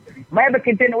 Mai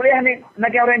berkintin oleh ni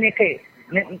nagian orang ni ke.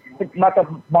 Mata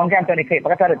bangkan tu ni ke,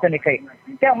 pakar tu ni ke.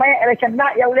 Yang mai election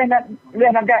nak ya boleh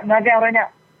nagian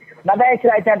orangnya. Nagai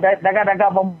cerita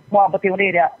dagang-dagang semua peti undi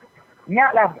dia.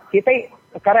 Nyak lah kita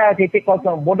perkara titik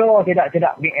kosong bodoh tidak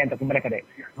BN untuk mereka dek.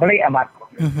 Beli amat.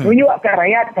 Tunjuk ke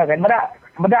rakyat kan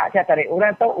medak saya tarik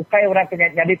orang tahu ukai orang kena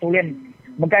jadi tulen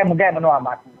megai menua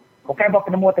amat. Ukai bawa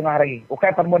penemu tengah hari. Ukai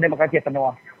penemu demokrasi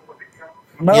penemu.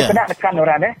 Kena tekan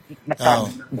orang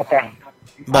nekan.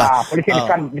 Polisi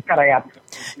tekan rakyat.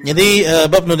 Jadi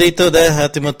bab nudi itu dah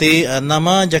Timothy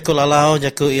nama jaku lalau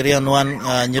jaku irian wan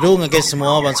nyeru ngagai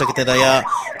semua bangsa kita Dayak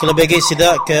kelebih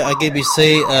sidak ke agi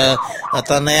bisi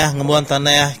tanah ngemuan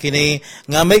tanah kini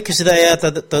ngambil ke sidak ya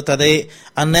tadi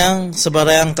anang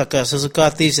sebarang tak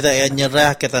sesuka hati sidak ya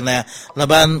nyerah ke tanah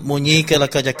laban munyi ke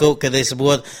laka jaku ke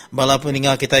disebut bala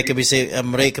peninggal kita ke bisi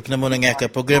mereka penemu dengan ke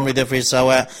program Radio Free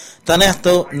Sarawak tanah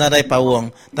tu nadai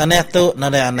pawang tanah tu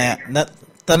nadai anak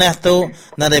tanah tu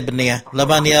nadai benih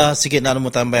laban ya sikit nak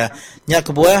tambah nya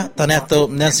kebuah tanah tu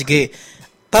nan sikit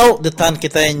tahu detan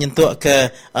kita nyentuh ke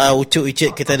ucuk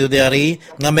icik kita dua hari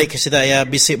ngambil ke sidaya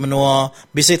bisik menua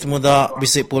bisik muda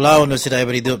bisik pulau nu sidaya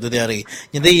berhidup dua hari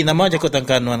jadi nama jakut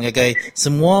tangkan wan gagai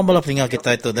semua bala peninggal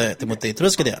kita itu dah Timothy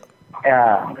terus ke dia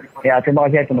ya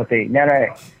terima kasih Timothy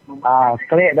nyare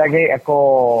sekali lagi aku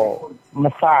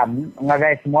mesan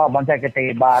ngagai semua bangsa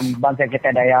kita bangsa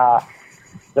kita Dayak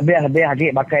lebih lagi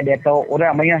pakai dia tu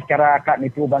orang banyak secara kat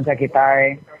nipu bangsa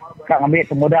kita kat ambil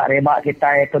pemuda rebak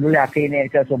kita peduli hati ni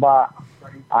kita cuba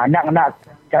nak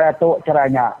cara tu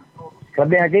caranya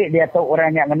lebih lagi dia tu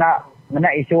orang yang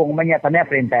kena isu umumnya tanda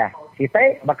perintah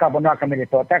kita bakal benar kami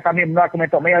itu kami benar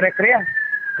kami itu mayor rekreasi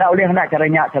nak boleh nak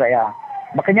caranya ya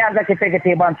makanya ada kita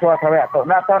ketiban suara tu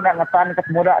nak tahu nak ngetan ke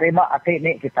pemuda rebak hati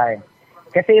ni kita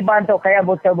ketiban tu kaya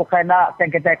betul bukan nak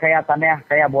kita kaya tanah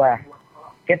kaya buah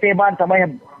ketiban sama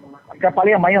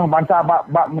paling mayuh bangsa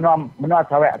bak menua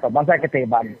sawak atau bangsa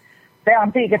ketiban. Saya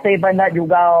anti ketiban nak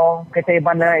juga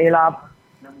ketiban ilap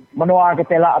menua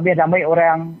ketela habis damai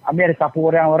orang ambil sapu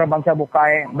orang bangsa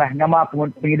bukai nama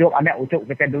penghidup anak ucuk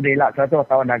kita duduk lah 100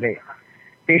 tahun lagi.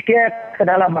 Fikir ke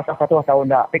dalam masa 100 tahun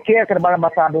dah. Fikir ke dalam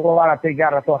masa 200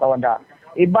 300 tahun dah.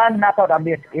 Iban nak tahu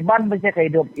habis. Iban mesti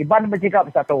hidup. Iban mesti kau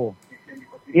bersatu.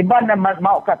 Iban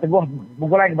mau kat teguh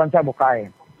bugulan bangsa bukai.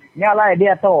 Nyalai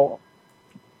dia tu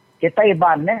kita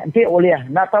iban nanti oleh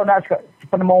nak tahu nak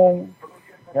penemu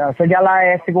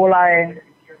sejalai segulai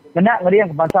nak ngeriang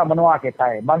ke bangsa menua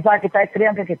kita bangsa kita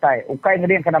ngeriang ke kita ukai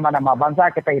ngeriang ke nama-nama bangsa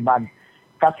kita iban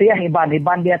kasih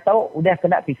iban dia tahu udah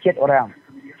kena picit orang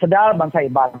sedal bangsa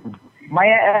iban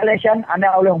maya election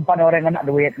anda oleh umpan orang nak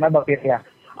duit mai bapir ya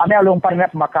anda oleh umpan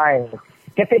nak makai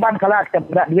kita iban kalau kita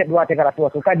berat duit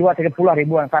 2-300 ukai 2-30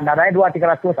 ribuan kan ada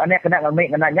 2-300 anda kena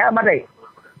ngambil kenanya madai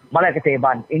malah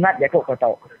ketiban ingat jakuk kau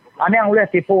tahu ane yang boleh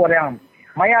tipu orang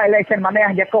maya election mana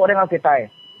yang jakuk orang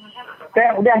kita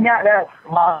saya udahnya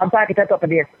bangsa kita tu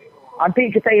pedis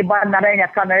anti kita iban nada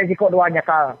nyakal nada jikuk dua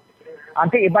nyakal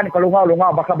anti iban kelungau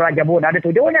bakal berjabun ada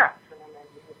tujuhnya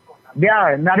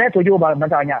biar nada tujuh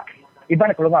bangsanya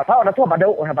iban kelungau tahu ada tu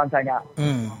badau orang bangsanya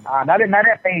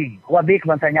nada tei wabik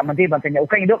bangsanya menti bangsanya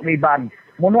ukai hidup iban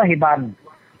munuh iban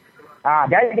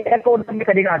jadi aku demi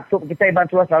kedingan kita iban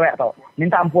suruh sawak tau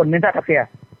minta ampun minta kasih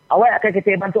awak akan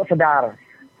kita bantu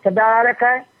sedar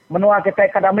ke menua kita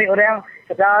kadami orang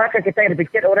sedar ke kita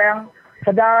dipikir orang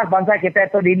sedar bangsa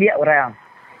kita itu dilihat orang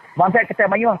bangsa kita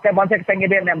mayuh bangsa kita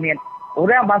ngidip nak minit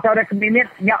orang bangsa orang keminit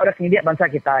nyak orang ngidip bangsa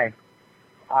kita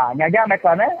nyaja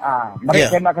mereka mereka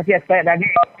terima kasih sekali lagi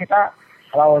kita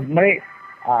kalau mereka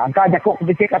angka jakuk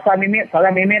kebisi kata mimit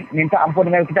salah mimit minta ampun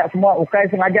dengan kita semua ukai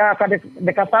sengaja akan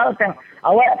dikasal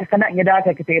awak kena nyedar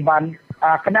ke ketiban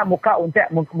kena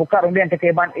muka rundian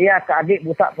ketiban ia ke adik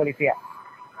busak polisi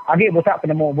adik busak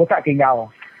penemu busak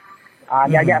tinggal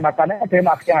jajak makanya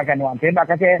terima kasih akan nuan terima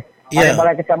kasih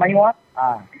balai kita mayu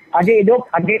adik hidup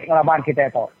adik ngelaban kita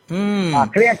itu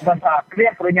clear bangsa clear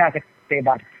punya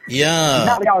ketiban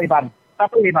nak punya iban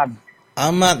satu iban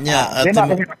amatnya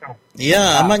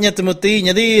amatnya Timothy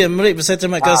jadi mereka besar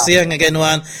terima kasih ngagai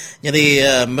nuan jadi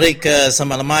mereka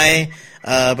sama lemai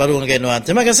baru ngagai nuan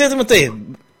terima kasih Timothy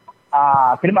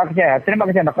terima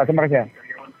kasih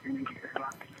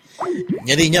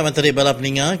jadi nya menteri balap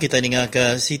ninga kita ninga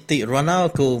ke Siti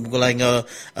Ronald ku mulai nga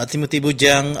Timothy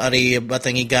Bujang ari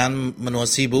batangigan menua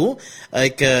Sibu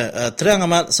ke terang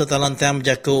amat setalan tam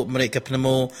jaku mereka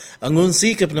penemu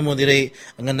ngunsi ke penemu diri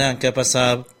ngenang ke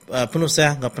pasal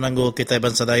penusah ngah penangguh kita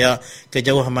bangsa Dayak ke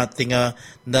jauh amat tinggal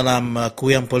dalam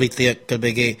kuyang politik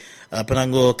kelebih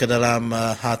penangguh ke dalam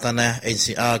tanah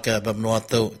NCR ke benua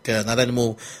tu ke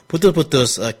nadamu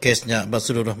putus-putus kesnya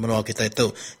berseluruh benua kita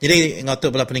itu. Jadi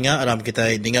ngatuk bala peningat alam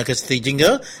kita dengar ke Siti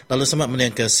Jingle lalu semak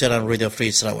meniang ke siaran Radio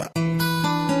Free Sarawak.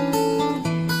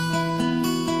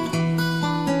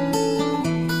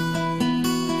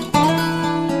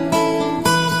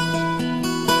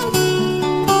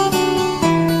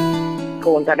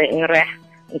 Tadi ngereh,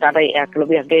 tadi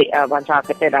kelebih di bangsa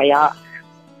kita Dayak.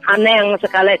 Aneh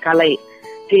sekali-kali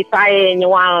kita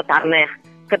nyual tanah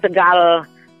ke Tegal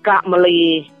kak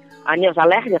meli hanya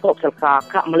saleh jatuh selka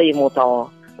kak meli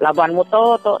motor laban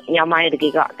motor tu nyamai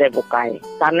digigak te bukai.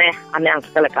 Tanah anang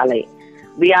sekali-kali.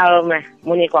 Biar meh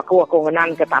muni aku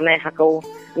ngenan ke tanah aku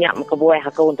nyak kebuai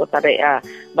aku untuk tadi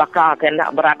bakal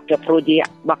kena berat ke proji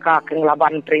bakal ke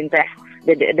laban perintah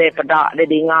de pedak de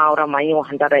dinga orang mayu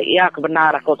antara iya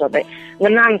kebenar aku tadi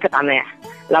ngenan ke tanah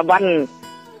laban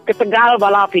ketegal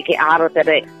bala PKR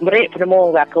tadi merek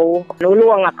penemu aku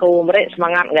nulung aku merek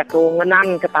semangat aku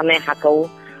ngenan ke tanah aku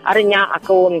arinya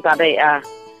aku tadi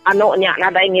anoknya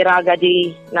nadai ngira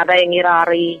gaji nadai ngira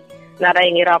hari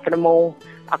nadai ngira penemu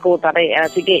aku tadi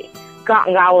sikit kak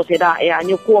ngau sida ya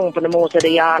nyukung penemu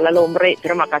sedia lalu merek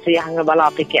terima kasih ngebala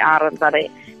PKR tadi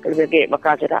lebih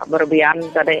bakal sida berbian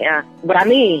tadi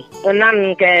berani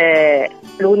ngenan ke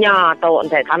lunya atau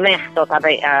entah tanah atau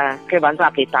tadi ke bangsa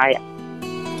kita ya.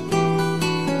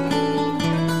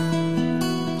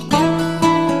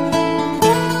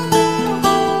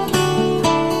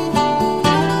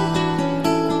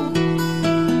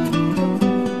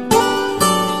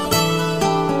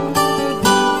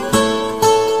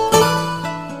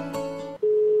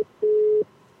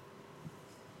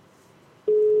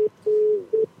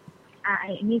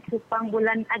 Ini Supang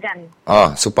Bulan Agan.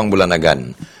 Supang Bulan Agan.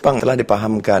 Pang, telah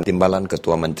dipahamkan Timbalan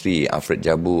Ketua Menteri Alfred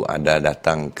Jabu ada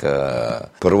datang ke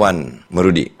Peruan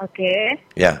Merudi. Okey.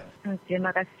 Ya. Terima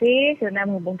kasih sudah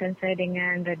menghubungkan saya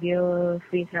dengan Radio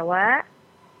Free Sarawak.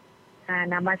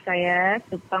 Nama saya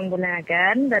Supang Bulan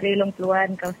Agan dari Long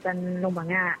Peluan, kawasan Long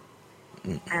Bangak.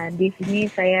 Di sini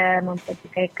saya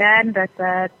mempertikaikan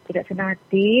rasa tidak senang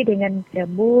hati dengan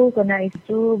Jabu kerana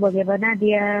isu bagaimana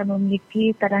dia memiliki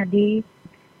tanah di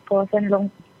kawasan Long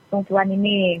Peluan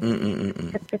ini.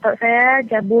 Setahu saya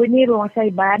Jabu ini rumah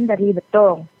saiban dari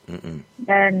betong.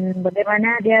 Dan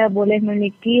bagaimana dia boleh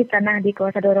memiliki tanah di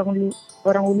kawasan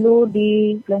orang ulu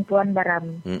di Long Peluan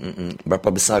Baram.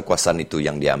 Berapa besar kawasan itu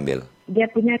yang diambil? Dia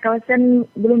punya kawasan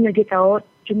belum lagi tahu,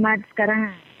 cuma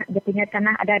sekarang dia punya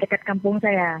tanah ada dekat kampung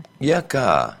saya. Ya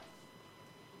kah?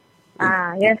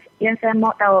 Yang saya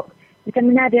mau tahu, macam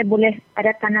mana dia boleh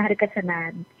ada tanah dekat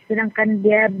sana. Sedangkan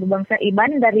dia berbangsa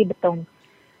Iban dari Betong.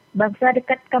 Bangsa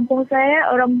dekat kampung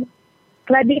saya orang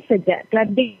Kelabit saja.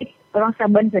 Kelabit orang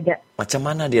Saban saja. Macam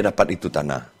mana dia dapat itu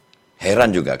tanah?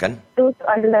 Heran juga kan? Itu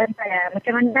soalan saya.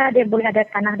 Macam mana dia boleh ada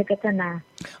tanah dekat sana?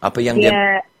 Apa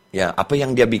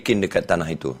yang dia bikin dekat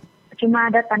tanah itu? Cuma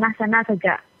ada tanah sana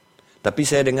saja. Tapi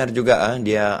saya dengar juga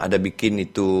dia ada bikin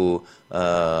itu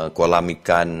kolam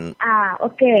ikan.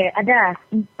 Okey. Ada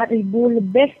 4,000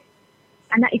 lebih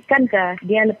anak ikan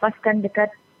dia lepaskan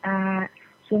dekat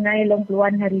Sungai Long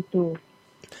Peluan hari itu.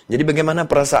 Jadi bagaimana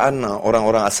perasaan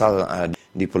orang-orang asal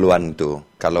di Peluan itu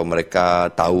kalau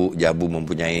mereka tahu Jabu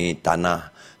mempunyai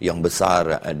tanah yang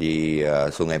besar di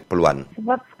Sungai Peluan?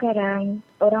 Sebab sekarang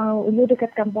orang ulu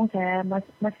dekat kampung saya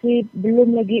masih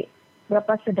belum lagi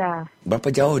berapa sedar.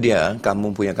 Berapa jauh dia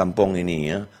kamu punya kampung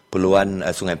ini Peluan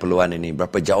Sungai Peluan ini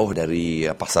berapa jauh dari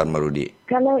Pasar Merudi?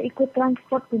 Kalau ikut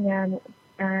transport punya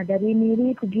dari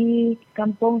Miri pergi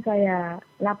kampung saya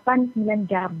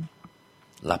 8-9 jam.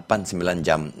 8-9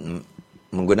 jam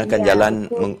menggunakan jalan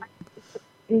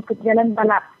ikut jalan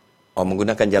balap.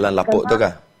 Menggunakan jalan lapuk tu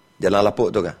kah? Jalan lapuk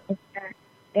tu kah?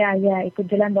 Ya, ikut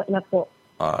jalan lapuk.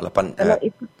 Kalau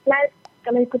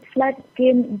ikut flight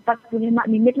mungkin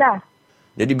 45 minit lah.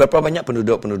 Jadi berapa banyak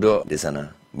penduduk di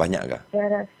sana? Banyak kah?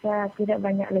 Saya rasa tidak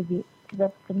banyak lagi.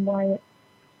 Sebab semua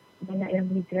banyak yang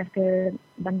berhijrah ke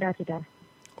bandar sudah.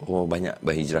 Banyak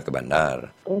berhijrah ke bandar.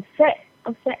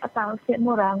 Usik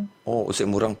Murang. Usik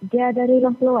Murang. Dia dari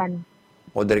Long Peluan.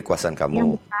 Dari kawasan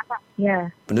kamu.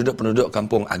 Ya. Penduduk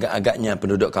kampung, agak-agaknya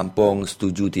penduduk kampung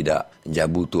setuju tidak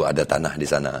Jabu tu ada tanah di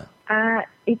sana?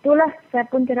 Itulah saya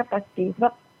pun tidak pasti.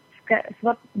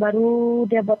 Sebab baru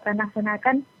dia buat tanah sana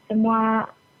kan, semua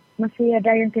masih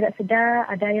ada yang tidak sedar,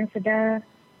 ada yang sedar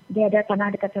dia ada tanah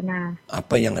dekat sana.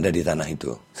 Apa yang ada di tanah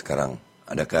itu sekarang?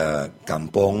 Adakah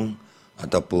kampung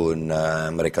ataupun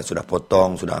mereka sudah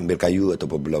potong, sudah ambil kayu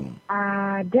ataupun belum?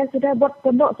 Dia sudah buat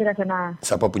pondok sudah sana.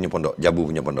 Siapa punya pondok? Jabu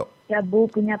punya pondok? Jabu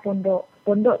punya pondok.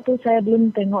 Pondok tu saya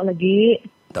belum tengok lagi.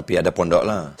 Tapi ada pondok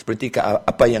lah. Seperti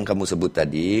apa yang kamu sebut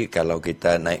tadi, kalau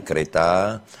kita naik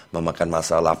kereta memakan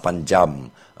masa 8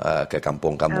 jam ke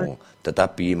kampung kamu.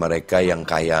 Tetapi mereka yang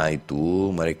kaya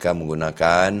itu, mereka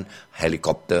menggunakan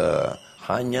helikopter.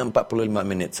 Hanya 45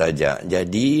 minit saja.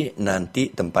 Jadi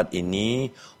nanti tempat ini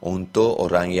untuk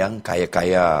orang yang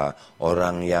kaya-kaya,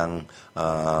 orang yang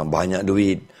banyak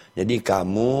duit. Jadi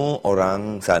kamu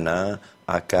orang sana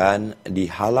akan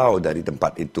dihalau dari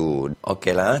tempat itu.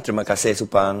 Okeylah, terima kasih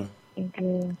Supang. Thank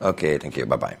you. Okay, thank you.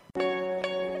 Bye-bye.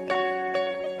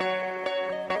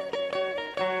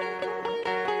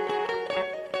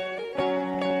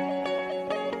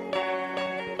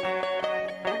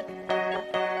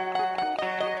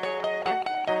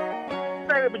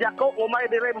 kita berjakuk ngumai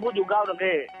di rembu juga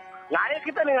lagi. Ngai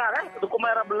kita ni kan,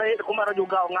 dukumera beli, dukumera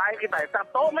juga ngai kita.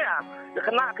 Tato mea,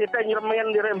 kena kita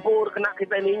nyermen di rembu, kena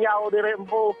kita ninyau di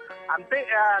rembu. Anti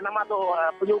nama tu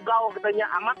penyugau kitanya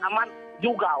amat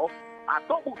juga.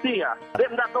 Atau bukti ya, dia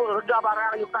tidak tahu harga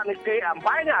barang yukan ini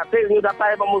ampainya. Dia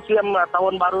datai museum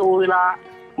tahun baru ila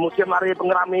museum hari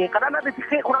pengerami. Kadang ada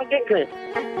dikit kurang kek.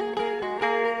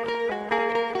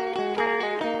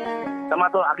 Sama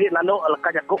tu agi nando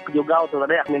leka jakuk juga tu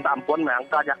tadi minta ampun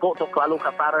mangka jakuk tu selalu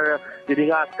kasar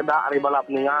didinga kedak ari balap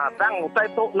ninga tang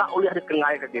utai tu nak uliah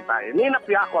dikengai ke kita ini nak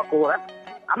pihak aku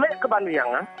ame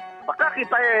kebanding maka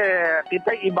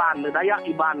kita iban daya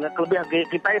iban lebih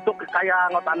kita itu kekaya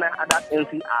ngotanah adat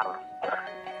NCR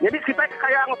jadi kita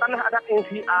kekaya ngotanah adat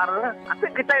NCR tapi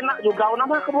kita nak juga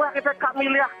nama kebuah kita kak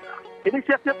miliah ini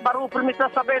siap baru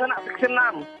permisa sampai nak section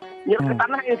 6 nyerah ke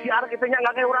tanah NCR kita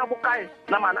nggak orang bukai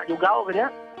nama anak juga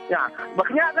kayaknya ya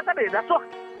makanya kata tadi dah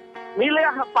milih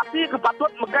pasti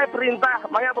kepatut megai perintah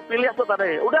maya berpilih tu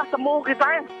tadi udah semua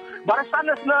kita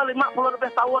barisan 50 lebih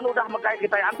tahun udah megai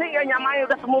kita nanti ya nyamai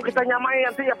udah semua kita nyamai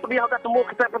nanti ya pedih udah semua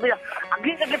kita pedih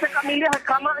agi kita kan milih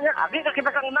kamanya agi kita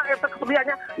kan nak itu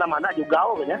kepedihannya nama anak juga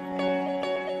kayaknya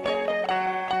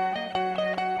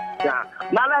ya,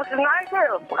 nalar kengai ke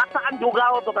perkataan juga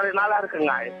untuk dari nalar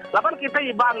kengai. Lapan kita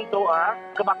dibantu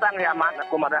ke batang yaman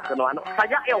aku madah kenuan.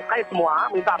 Saja kai semua,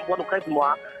 minta ampun kai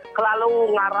semua.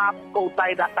 Selalu ngarap ke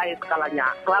utai datai sekalanya.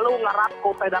 Selalu ngarap ke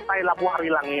utai datai labu hari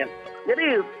langit.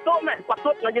 Jadi, tu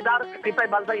patut ngejadar kita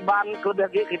bangsa Iban,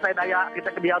 kelebih kita daya,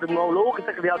 kita ke dia di Ulu, kita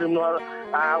ke dia di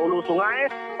ulu sungai,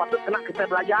 patut kena kita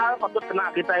belajar, patut kena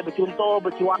kita bercontoh,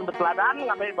 bercuan, berteladan,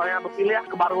 ngapai banyak berpilih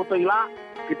ke baru tu ilah.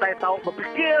 Kita tahu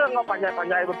berpikir, ngau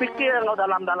panjai-panjai berpikir, ngau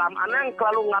dalam-dalam. Anang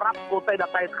selalu ngarap kutai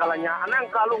datai sekalanya. Anang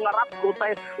selalu ngarap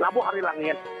kutai labu hari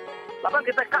langit. Lapan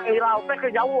kita kak ngirau, ke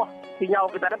jauh. Sinyau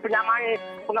kita ada penyamai,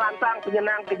 pengelantang,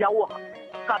 penyenang ke jauh.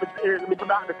 Kak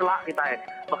dipedah, diselak kita.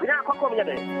 Makanya aku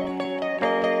menjadi.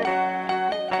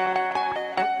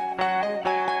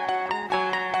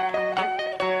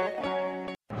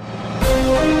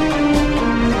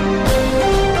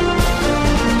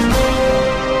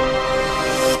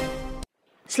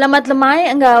 Selamat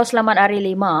lemai enggau selamat hari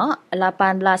 5,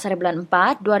 18 hari bulan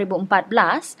 4,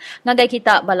 2014, ngagai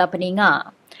kita bala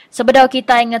peninga. Sebedau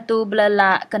kita ingetu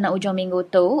belelak kena ujung minggu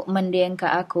tu, mending ke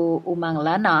aku umang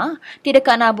lana,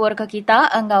 tidak nabur ke kita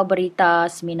enggau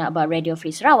berita seminak ba Radio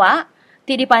Free Sarawak,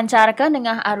 ti dipancarkan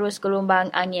dengan arus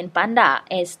gelombang angin panda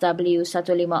SW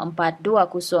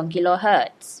 15420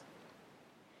 kHz.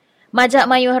 Majak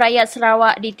mayuh rakyat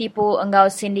Sarawak ditipu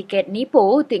enggau sindiket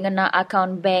nipu ti ngena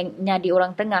akaun bank nyadi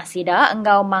orang tengah sida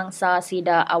enggau mangsa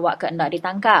sida awak keendak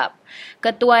ditangkap.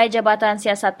 Ketua Jabatan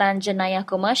Siasatan Jenayah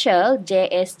Komersial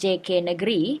JSJK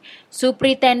Negeri,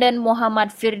 Superintendent Muhammad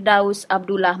Firdaus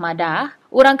Abdullah Madah,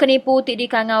 orang kenipu ti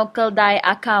dikangau keldai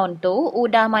akaun tu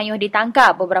udah mayuh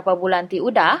ditangkap beberapa bulan ti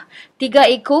udah, 3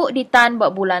 ikut ditan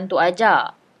buat bulan tu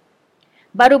aja.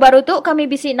 Baru-baru tu kami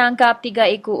bisi nangkap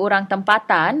 3 ikut orang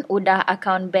tempatan, udah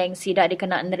akaun bank sidak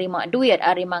dikena nerima duit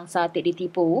hari mangsa ti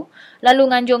ditipu,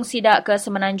 lalu nganjung sidak ke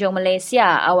Semenanjung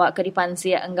Malaysia, awak ke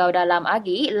dipansia enggau dalam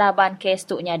agi, laban kes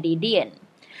tu nyadi dien.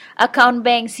 Akaun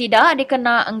bank sidak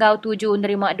dikena enggau tuju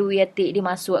nerima duit ti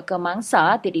dimasuk ke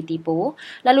mangsa ti ditipu,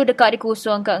 lalu dekat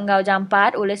dikusung ke enggau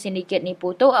jampat oleh sindiket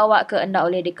nipu tu awak ke endak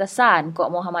oleh dikesan, Kok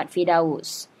Muhammad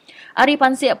Firdaus. Ari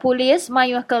pansiak polis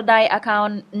mayuh keldai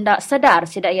akaun ndak sedar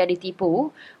sidak ia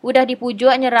ditipu, udah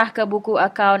dipujuk nyerah ke buku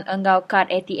akaun enggau kad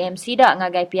ATM sidak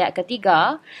ngagai pihak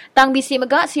ketiga, tang bisi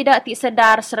megak sidak ti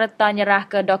sedar serta nyerah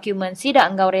ke dokumen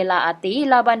sidak enggau rela ati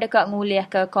laban dekat ngulih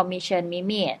ke Komisen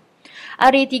Mimit.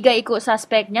 Ari 3 ikut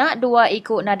suspeknya, 2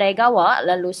 ikut nadai gawak,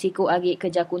 lalu siku agi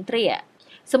kerja kuntria.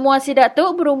 Semua sidak tu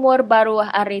berumur baru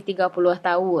ari 30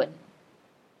 tahun.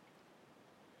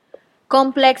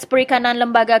 Kompleks Perikanan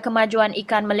Lembaga Kemajuan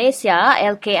Ikan Malaysia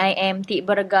LKIM ti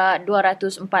berga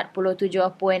 247.84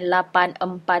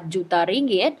 juta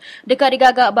ringgit dekat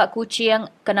digagak bak kucing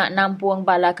kena nampung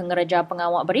bala kengereja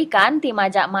pengawak berikan ti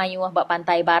majak mayuh bak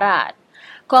pantai barat.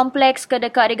 Kompleks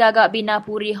kedekat digagak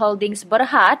Binapuri Holdings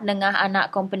Berhad dengan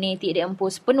anak company ti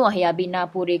diempus penuh ya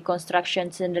Binapuri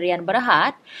Construction Sendirian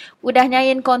Berhad, udah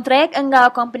nyayin kontrak enggau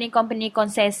company-company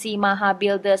konsesi Maha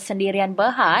Builders Sendirian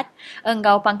Berhad,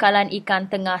 enggau Pangkalan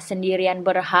Ikan Tengah Sendirian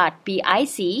Berhad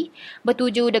PIC,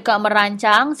 bertuju dekat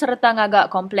merancang serta ngagak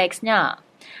kompleksnya.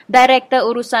 Direktur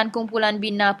Urusan Kumpulan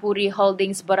Binapuri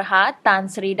Holdings Berhad, Tan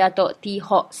Sri Datuk T.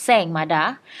 Hock Seng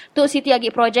Madah, Tuk Siti Agi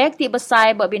Projek ti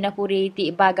besai buat Binapuri ti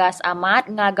Bagas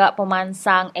Amat ngagak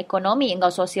pemansang ekonomi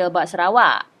enggau sosial bak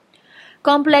Sarawak.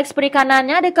 Kompleks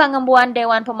perikanannya dekat ngembuan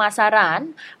Dewan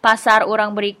Pemasaran, Pasar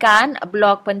Orang Berikan,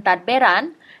 Blok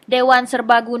Pentadbiran, Dewan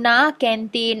Serbaguna,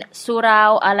 Kantin,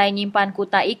 Surau, Alai Nyimpan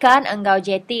Kuta Ikan, Enggau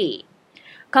Jeti.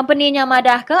 Company-nya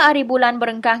madah ke hari bulan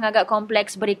berengkah ngagak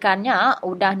kompleks berikannya,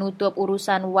 udah nutup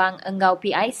urusan wang Enggau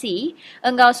PIC,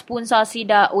 Enggau sponsor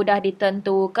sida udah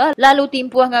ditentu ke, lalu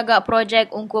timpuh ngagak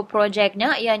projek ungkup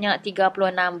projeknya ianya 36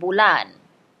 bulan.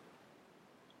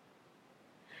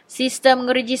 Sistem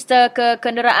ngeregister ke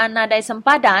kenderaan nadai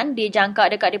sempadan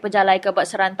dijangka dekat diperjalai ke Bak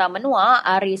Serantau Menua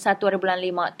hari 1 bulan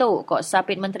 5 tu, kok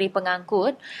sapit Menteri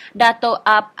Pengangkut Dato'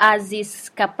 Ab Aziz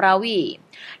Kaprawi.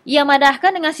 Ia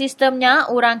madahkan dengan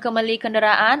sistemnya orang kemeli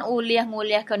kenderaan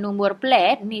uliah-nguliah ke nombor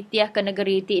plat nitiah ke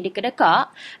negeri ti di kedekak,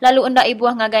 lalu endak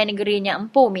ibuah ngagai negerinya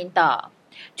empu minta.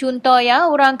 Contoh ya,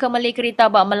 orang kemeli kereta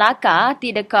bak Melaka ti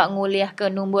dekat nguliah ke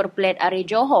nombor plat Ari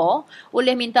Johor,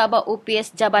 oleh minta bak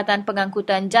UPS Jabatan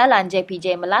Pengangkutan Jalan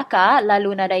JPJ Melaka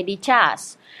lalu nadai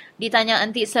dicas. Ditanya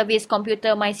anti servis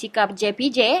komputer MySikap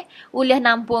JPJ, oleh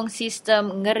nampung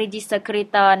sistem ngeregister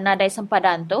kereta nadai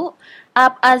sempadan tu,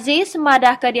 Ab Aziz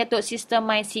madah ke dia tuk sistem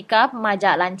MySikap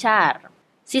majak lancar.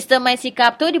 Sistem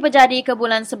MySikap tu diperjadi ke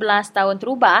bulan 11 tahun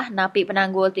terubah, napi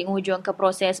penanggul tik hujung ke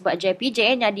proses buat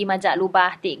JPJ nyadi majak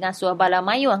lubah tik ngasuh bala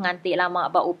mayuh ngantik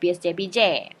lama buat UPS JPJ.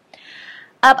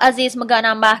 Ab Aziz megak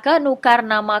nambah ke nukar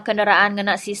nama kenderaan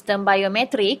ngena sistem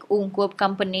biometrik ungkup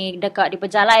company dekat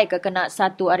diperjalai ke kena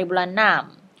 1 hari bulan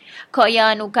 6. Kok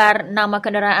ya nukar nama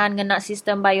kenderaan ngena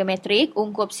sistem biometrik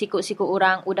ungkup siku-siku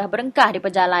orang udah berengkah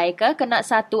diperjalai ke kena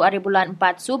 1 hari bulan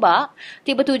 4 subak,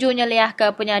 tiba tujuhnya liah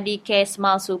ke penyadi kes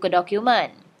malsu ke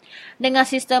dokumen. Dengan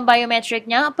sistem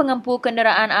biometriknya, pengempu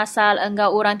kenderaan asal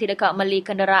enggau orang tidak meli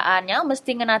kenderaannya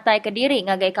mesti ngenatai ke diri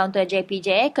ngagai kaunter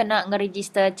JPJ kena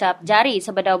ngeregister cap jari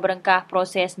sebedau berengkah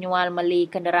proses nyual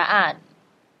meli kenderaan.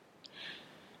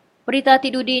 Berita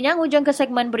tidudinya ngujung ke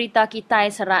segmen berita Kitai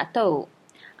Serak tu.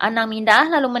 Anang mindah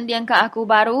lalu mendiang ke aku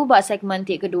baru buat segmen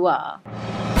tik kedua.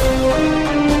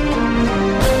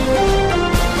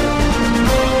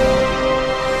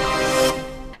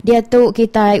 Dia tu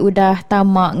kita udah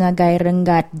tamak ngagai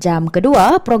renggat jam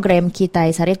kedua program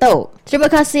Kitai Sarito. Terima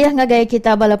kasih ngagai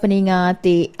kita bala peningat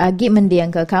ti agi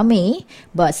mendiang ke kami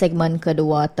buat segmen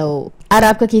kedua tu.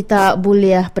 Harap ke kita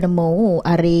boleh penemu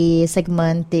hari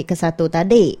segmen ti ke-1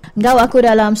 tadi. Ngau aku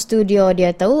dalam studio dia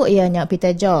tu ianya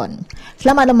Peter John.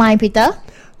 Selamat lemai Peter.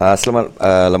 Selamat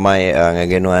lemai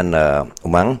ngagenuan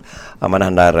Umang. Mana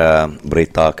handar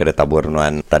berita ke tabur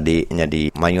nuan tadi nyadi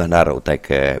mayuh handar utai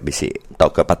ke bisi tau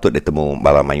ke patut ditemu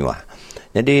bala mayuh.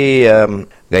 Jadi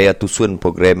gaya tusun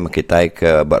program kita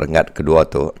ke berengat kedua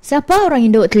tu. Siapa orang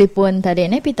induk telefon tadi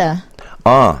ni Peter?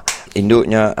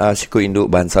 Induknya siku induk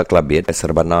bangsa Kelabit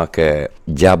serbana ke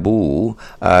Jabu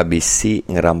bisi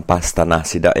ngerampas tanah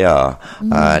sidak ya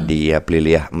di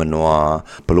peliliah menua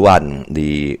peluan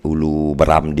di Ulu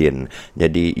Beramdin.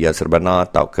 Jadi ya serbana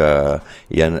tau ke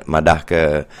yang madah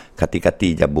ke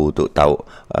kati-kati Jabu tu tahu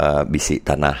bisi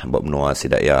tanah buat menua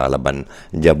sidak ya laban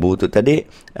Jabu tu tadi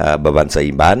berbangsa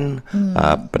Iban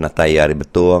penatai hari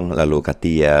betung lalu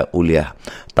kati uliah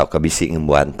tau ke bisi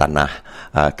ngembuan tanah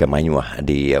ke Manyuah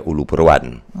di Ulu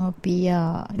Peruan. Oh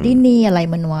pia. Dini alai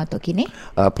menua tu kini?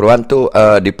 Peruan tu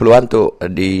di Peluan tu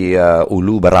di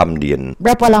Ulu Beramdin.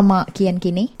 Berapa lama kian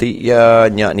kini?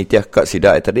 Nyak nitiah kat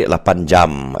sidak tadi 8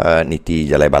 jam niti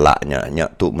jalai balaknya.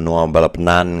 Nyak tu menua bala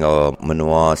penan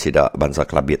menua sidak bangsa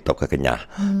Kelabit tau ke Kenyah.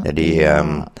 Jadi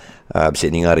bisik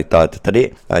ni ngarita tu tadi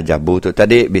Jabu tu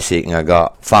tadi bisik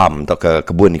ngagak farm tau ke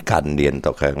kebun ikan dia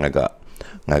tau ke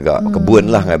ngagak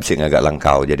kebun lah bisik ngagak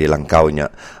langkau. Jadi langkaunya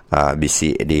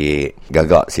bisik di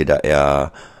gagak sidak ya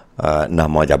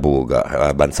nama Jabu ke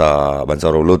bangsa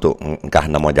Rolo tu engkah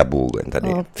nama Jabu kan tadi.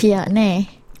 Oh pihak ni.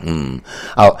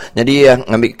 Jadi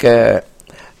ngambil ke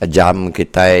jam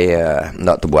kita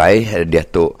nak terbuai dia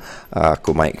tu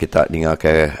aku mai kita dengar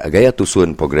ke gaya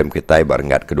tusun program kita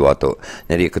barengat kedua tu.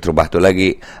 Jadi keterubah tu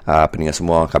lagi pendengar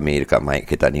semua kami dekat mai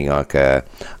kita dengar ke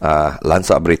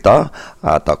lansak berita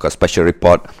atau ke special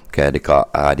report ke dekat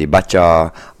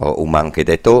dibaca umang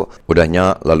kita itu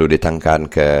udahnya lalu ditangkan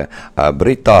ke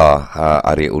berita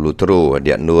hari Ulu Teru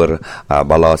dia nur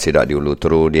bala sidak di Ulu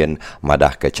Teru dia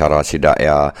madah ke cara sidak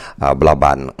ya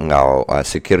belaban ngau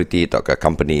security atau ke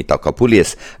company atau ke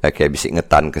polis ke bisik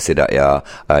ngetan ke sidak ya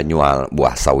nyual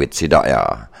buah sawit sidak ya.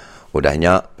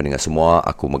 Udahnya pendengar semua,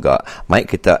 aku megak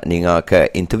mic kita ninga ke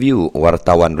interview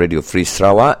wartawan Radio Free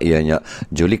Sarawak ianya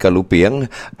Julika Luping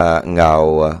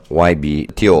ngau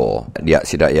YB Teo. Dia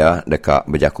sidak ya dekat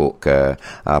berjakuk ke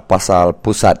pasal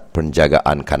Pusat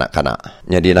Penjagaan Kanak-kanak.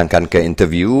 Jadi nangkan ke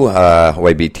interview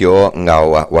YB Teo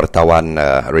ngau wartawan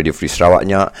Radio Free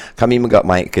Sarawaknya, kami megak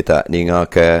mic kita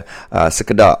ninga ke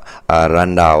sekedar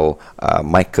randau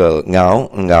Michael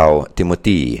ngau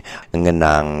Timothy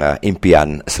ngenang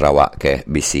impian Sarawak ke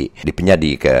bisi di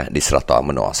penyadi ke di Serata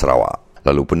Menua Sarawak.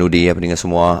 Lalu penudi ya pendengar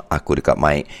semua, aku dekat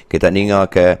mic kita ninga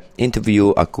ke interview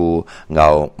aku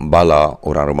ngau bala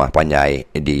orang rumah panjai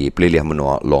di Pelilih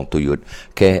Menua Long Tuyut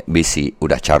ke bisi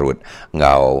udah carut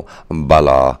ngau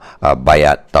bala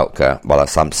bayat tau ke bala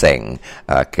Samseng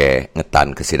ke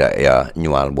ngetan ke sidaya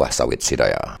nyual buah sawit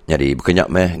sidaya. Jadi berkenyak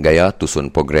meh gaya tusun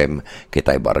program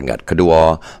kita barengat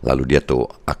kedua, lalu dia tu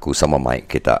aku sama mic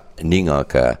kita ninga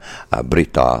ke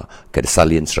berita ke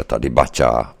disalin serta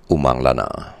dibaca Umang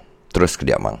Lana. Terus ke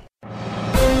dia, Mang.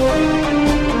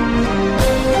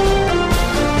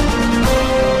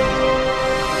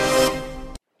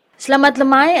 Selamat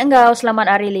lemai enggau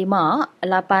selamat hari 5,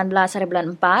 18 hari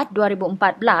bulan 4,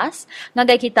 2014,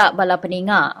 ngagai kita bala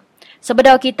peninga.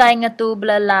 Sebedau kita ingetu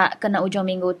belelak kena ujung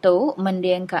minggu tu,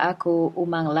 mending ke aku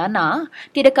Umang Lana,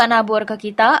 tidak nabur ke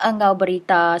kita enggau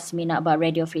berita seminak ba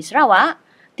Radio Free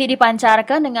Sarawak,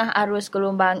 dipancarkan dengan arus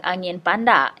gelombang angin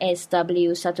panda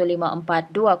SW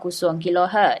 15420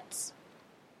 kHz.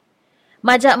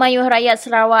 Majak mayuh rakyat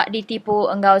Sarawak ditipu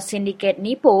enggau sindiket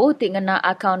nipu tingena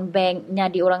akaun bank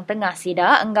nyadi orang tengah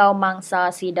sida enggau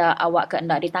mangsa sida awak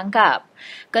keendak ditangkap.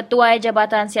 Ketua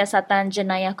Jabatan Siasatan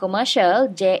Jenayah Komersial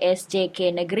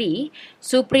JSJK Negeri,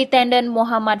 Superintendent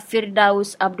Muhammad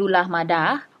Firdaus Abdullah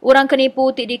Madah, orang kenipu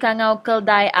ti dikangau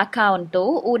keldai akaun tu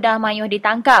udah mayuh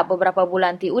ditangkap beberapa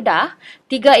bulan ti udah,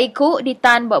 3 ikut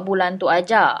ditan buat bulan tu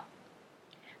aja.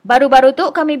 Baru-baru tu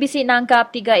kami bisi nangkap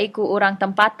 3 ikut orang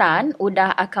tempatan,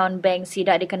 udah akaun bank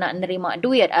sidak dikena nerima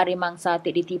duit hari mangsa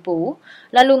ti ditipu,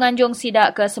 lalu nganjung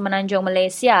sidak ke Semenanjung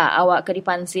Malaysia, awak ke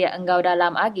dipansia enggau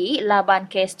dalam agi, laban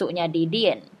kes tu nyadi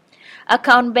dien.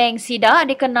 Akaun bank sidak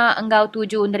dikena enggau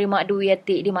tuju nerima duit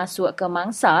ti dimasuk ke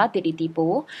mangsa ti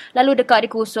ditipu, lalu dekat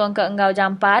dikusung ke enggau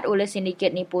jampat oleh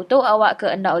sindiket nipu tu awak ke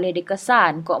endak oleh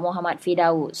dikesan kok Muhammad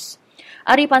Firdaus.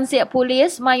 Ari pansiak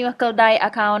polis mayuh keldai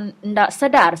akaun ndak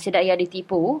sedar sidak ia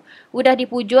ditipu, udah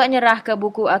dipujuk nyerah ke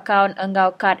buku akaun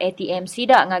enggau kad ATM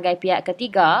sidak ngagai pihak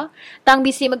ketiga, tang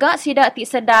bisi megak sidak ti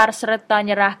sedar serta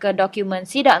nyerah ke dokumen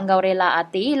sidak enggau rela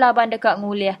ati laban dekat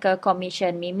ngulih ke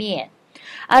Komisen Mimit.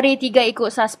 Ari 3 ikut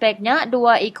suspeknya,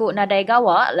 2 ikut nadai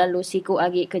gawak, lalu siku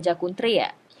agi kerja kuntri.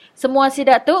 Semua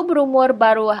sidak tu berumur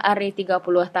baru ari 30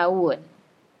 tahun.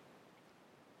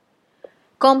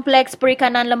 Kompleks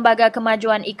Perikanan Lembaga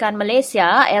Kemajuan Ikan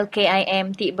Malaysia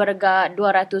LKIM ti berga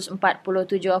 247.84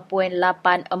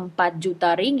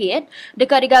 juta ringgit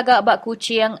dekat digagak bak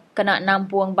kucing kena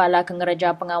nampung bala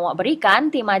kengereja pengawak berikan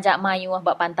ti majak mayuh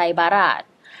bak pantai barat.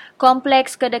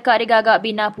 Kompleks kedekat digagak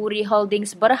Binapuri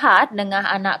Holdings Berhad dengan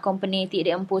anak company ti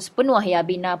diempus penuh ya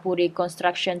Binapuri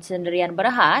Construction Sendirian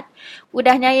Berhad,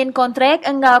 udah nyayin kontrak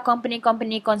enggau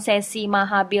company-company konsesi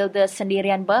Maha Builders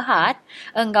Sendirian Berhad,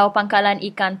 enggau Pangkalan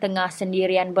Ikan Tengah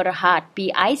Sendirian Berhad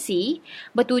PIC,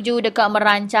 bertuju dekat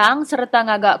merancang serta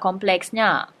ngagak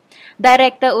kompleksnya.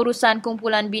 Direktur Urusan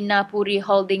Kumpulan Binapuri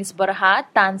Holdings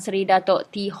Berhad, Tan Sri Datuk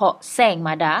T. Hock Seng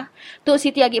Madah, Tuk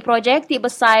Siti Agi Projek ti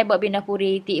besai buat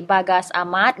Binapuri ti Bagas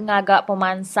Amat ngagak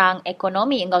pemansang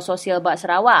ekonomi enggau sosial buat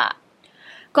Sarawak.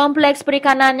 Kompleks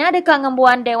perikanannya dekat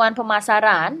ngembuan Dewan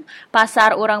Pemasaran,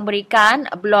 Pasar Orang Berikan,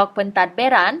 Blok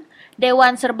Pentadbiran,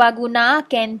 Dewan Serbaguna,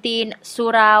 Kantin,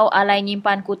 Surau, Alai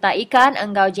Nyimpan Kuta Ikan,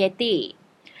 enggau jeti.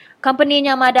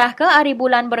 Company-nya madah ke hari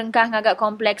bulan berengkah ngagak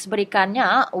kompleks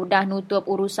berikannya, udah nutup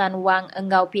urusan wang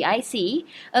enggau PIC,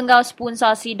 enggau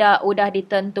sponsor sida udah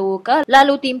ditentu ke,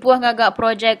 lalu timpuh ngagak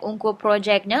projek ungkup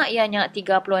projeknya ianya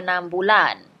 36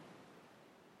 bulan.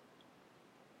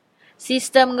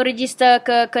 Sistem ngeregister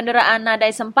ke kenderaan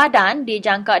nadai sempadan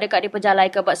dijangka dekat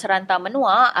diperjalai ke Bak Serantau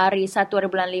Menua hari 1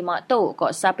 bulan 5 tu, kok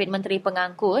sapit Menteri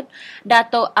Pengangkut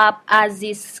Dato' Ab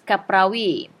Aziz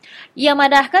Kaprawi. Ia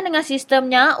madahkan dengan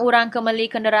sistemnya orang kemeli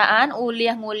kenderaan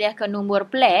uliah-nguliah ke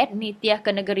nombor plat nitiah ke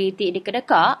negeri ti di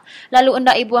kedekak, lalu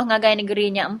endak ibuah ngagai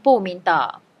negerinya empu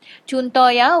minta. Contoh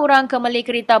ya, orang kemeli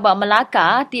kereta bak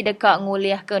Melaka ti dekat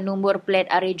nguliah ke nombor plat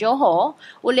ari Johor,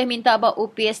 oleh minta bak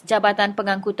upis Jabatan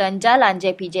Pengangkutan Jalan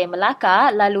JPJ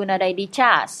Melaka lalu nadai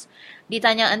dicas.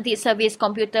 Ditanya anti servis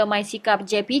komputer MySikap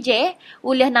JPJ,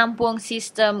 oleh nampung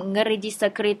sistem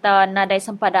ngeregister kereta nadai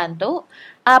sempadan tu,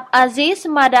 Ab Aziz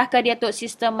madah ke dia tu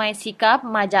sistem MySikap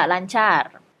majak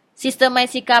lancar. Sistem mai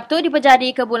sikap tu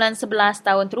dipejadi ke bulan 11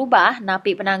 tahun terubah,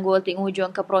 napi penanggul tik hujung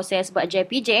ke proses buat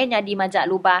JPJ nyadi majak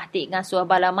lubah tik ngasuh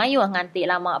bala mayuh ngantik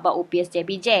lama buat upis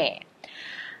JPJ.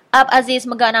 Ab Aziz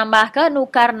megak nambah ke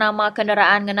nukar nama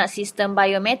kenderaan ngena sistem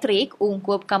biometrik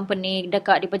ungkup company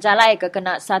dekat dipejalai ke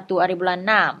kena 1 hari bulan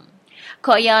 6.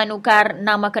 Kok ya nukar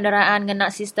nama kenderaan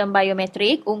ngena sistem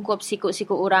biometrik ungkup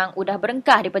siku-siku orang udah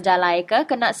berengkah dipejalai ke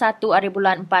kena 1 hari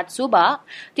bulan 4 subak,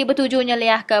 tiba tuju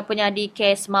nyeliah ke penyadi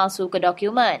kes malsu ke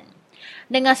dokumen.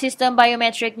 Dengan sistem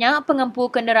biometriknya, pengempu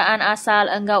kenderaan asal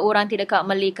enggak orang tidak kak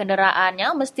meli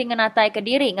kenderaannya mesti ngenatai ke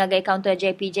diri ngagai kaunter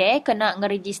JPJ kena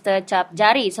ngeregister cap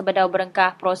jari sebedau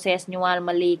berengkah proses nyual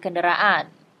meli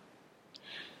kenderaan.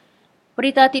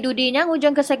 Berita tidudinya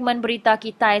ngujung ke segmen berita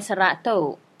Kitai Serak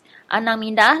tu. Anang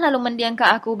mindah lalu mendiang ke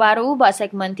aku baru buat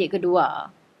segmen tik kedua.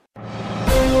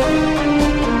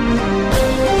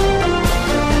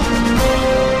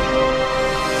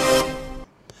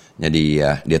 Jadi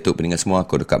dia tu pendengar semua,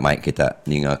 aku dekat mic kita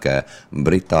dengar ke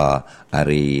berita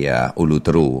hari Ulu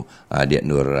Teru dia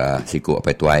nur siku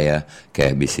apa tuai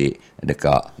ke bisi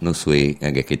dekat nusui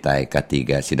ngagai kita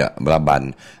ketiga sidak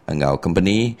belaban engau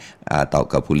company atau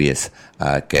ke polis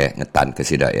ke ngetan ke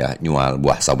sidak ya nyual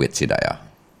buah sawit sidak ya.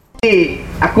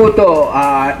 Aku tu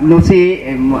nusi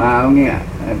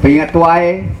pingat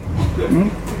tuai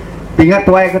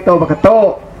ke tu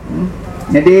berketuk.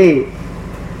 Jadi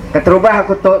keterubah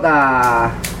aku tu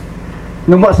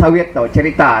nombor sawit tu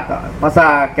cerita tu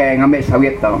pasal ke ngambil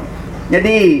sawit tu.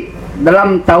 Jadi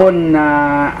dalam tahun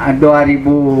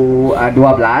 2012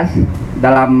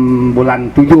 dalam bulan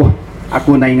 7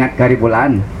 aku nak ingat hari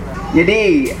bulan.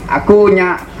 Jadi aku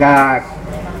nyak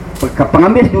ke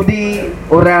pengambil studi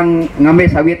orang ngambil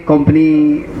sawit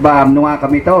company ba menua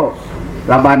kami tu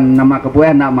laban nama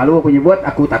kebuah nak malu aku nyebut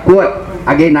aku takut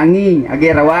age nangi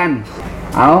age rawan.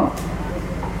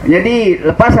 Jadi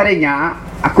lepas harinya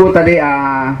aku tadi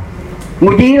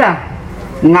nguji lah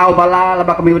ngau bala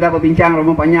lepas kami udah berbincang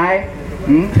rumah panyai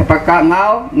sepaka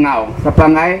ngau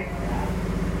sepangai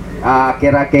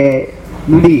kira ke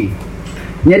budi.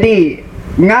 Jadi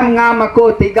ngam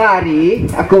aku 3 hari,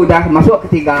 aku dah masuk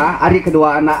ke 3 hari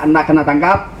kedua anak kena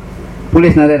tangkap,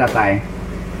 polis nak datai.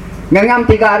 Ngam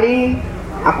 3 hari,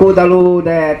 aku lalu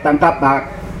dah tangkap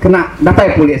kena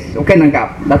datai polis, okey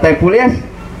tangkap, datai polis.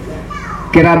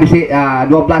 Kira bisi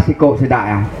 12 ikut sedak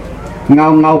ya.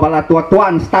 Ngau bala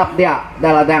tuan staff dia,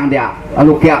 daladang dia,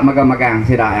 lalu kiak magang-magang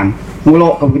sedak yang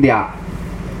muluk ke dia.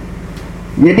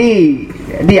 Jadi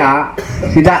dia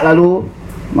sedak lalu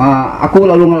aku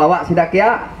lalu ngelawak sidak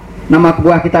kia nama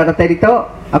buah kita tadi tu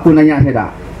aku nanya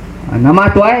sidak nama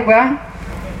tuai apa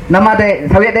nama de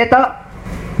sawit de tu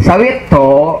sawit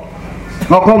tu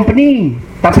ngau company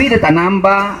tapi dia tak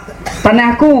nambah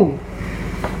tanah aku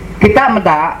kita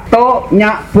mendak tu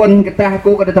nyak pun kita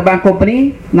aku ke tebang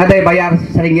company ngadai bayar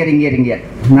ringgit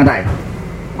ngadai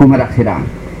aku madak sidak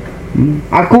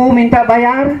aku minta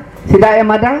bayar sidak yang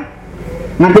ada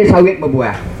nanti sawit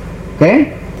berbuah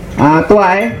okey.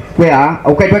 Tuai, kuya,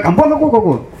 okey tuai kampung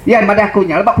aku. Ya, madah aku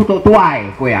nya lebak aku tuai,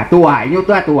 kuya, tuai, nyu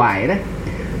tuai dah.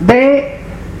 De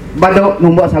badok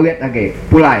nombor sawit lagi,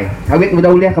 pulai. Sawit udah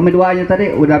uliah kami duanya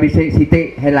tadi, udah bisa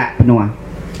sitik helak penua.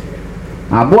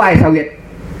 Buai sawit.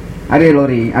 Ada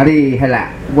lori, ada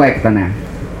helak, buai ke tanah.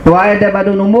 Tuai ada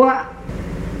badok nombor.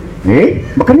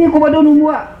 Bukan ni aku badok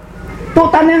nombor. Tu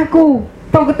tanah aku.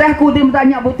 Tu ketah aku dia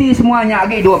bertanya bukti semuanya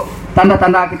lagi dua.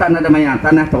 Tanda-tanda kita ada banyak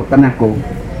tanah tu, tanahku.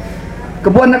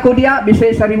 Kebun aku dia bisa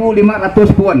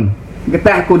 1,500 pun.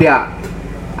 Getah aku dia.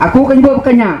 Aku kan juga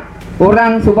bukannya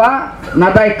orang suba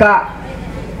nadai ka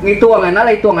ngituang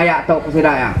nala itu ngayak tau kusida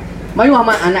ya. Mayu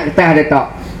amat anak getah dia tau.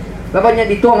 Lapanya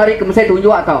dituang hari ke mesti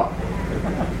tunjuk tau.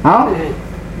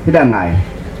 Sudah ngai.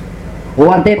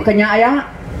 Orang teh bukannya ayah.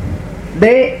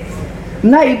 De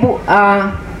na ibu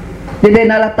jadi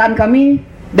nalatan kami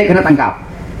de kena tangkap.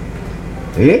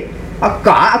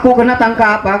 Aku kena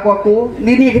tangkap aku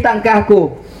ini kita tangkap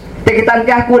aku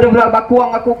udah berapa kuang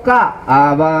aku kak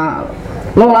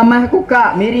lo lama aku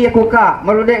kak miri aku kak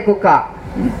merudek aku kak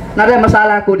nada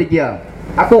masalah aku di dia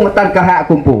aku ngetan ke hak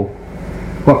kumpu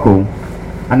aku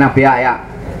anak pihak ya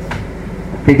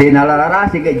tidak nalara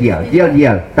sikit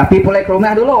jial tapi pulai ke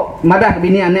rumah dulu madah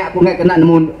bini anak aku nggak kena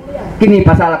nemu kini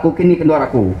pasal aku kini kendor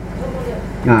aku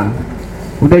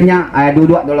udahnya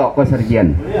duduk dulu aku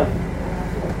serjian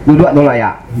duduk dulu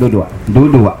ya duduk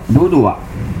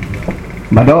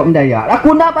badok mendaya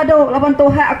aku nak badok lawan tu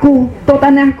hak aku tu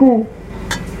tanah aku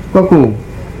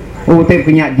teh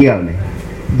punya jial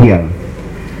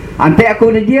ante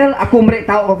aku ni jial aku merek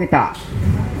tahu kau kita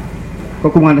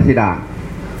kau mana sida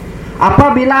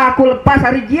apabila aku lepas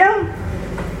hari jial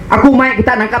Aku mai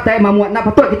kita nangkap saya mamuat.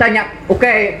 Nak patut kita nyak.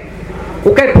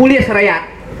 Okey polis rakyat.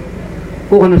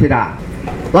 Ku kena sida.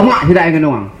 Lama sida yang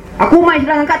kenuang. Aku mai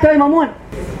sida nangkap saya mamuat.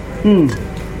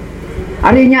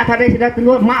 Harinya tadi sida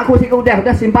tunggu. Mak aku sih udah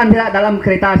simpan sida dalam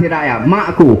kereta sida ya.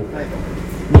 Mak aku.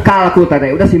 Bekal aku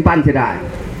tadi udah simpan sida.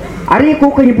 Hari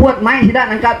aku kenyebut mai sida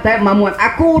nangkap saya mamuat.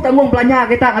 Aku tanggung belanja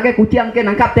kita ngagai kuciang ke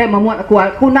nangkap saya mamuat aku.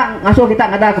 Aku nak ngasuh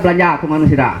kita ngada ke belanja ke mana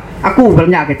sida. Aku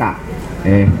belanja kita.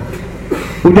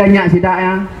 Udah nyak sida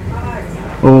ya.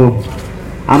 Oh.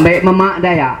 Ambek mamak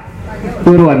dah ya.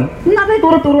 Turun. Nak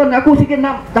turun. Aku sikit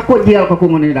nak takut jial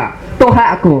aku mana sida.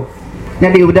 Tohak aku.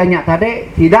 Jadi udah nyak tadi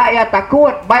tidak ya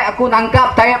takut. Baik aku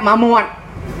nangkap saya mamuat.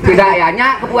 Tidak ya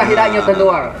nyak kebuah tidaknya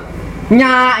telur.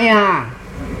 Nyak ya.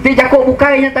 Ti jakuk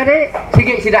bukainya tadi,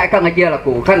 sikit sidak akan ngajial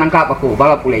aku, kan nangkap aku,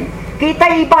 bala puling. Kita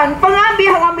iban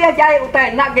pengambil jai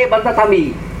utai nak ge bangsa kami.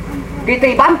 Kita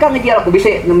iban kan ngajial aku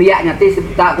bisik ngemiaknya ti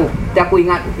sebut aku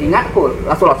ingat aku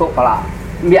langsung pala.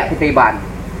 Biak kita iban.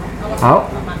 Hau.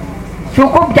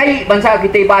 Cukup jai bangsa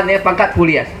kita iban ni pangkat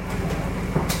polis.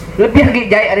 Lebih lagi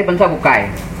jai dari bangsa bukai.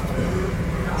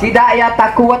 Sidak ya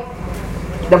takut.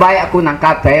 Dah baik aku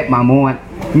nangkap saya mamuat.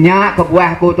 Nyak ke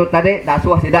buah aku tu tadi dah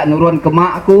suah tidak nurun ke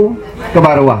mak aku ke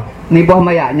baruah. Ni buah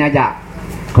mayaknya jak.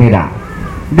 Kira.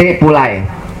 Dek pulai.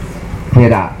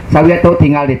 Kira. Sawit tu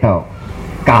tinggal di tu.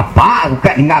 Kapak aku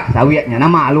kat tinggal ke sawitnya.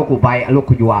 Nama lu ku baik, lu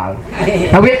ku jual.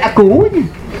 Sawit aku je.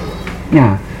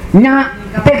 Nyak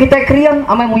kita kriang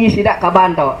amai munyi sidak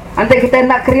kaban tu. Nanti kita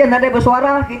nak kriang ada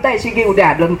bersuara, kita sigi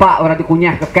udah lempak orang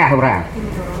dikunyah kekeh orang.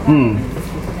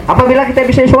 Apabila kita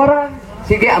bisa suara,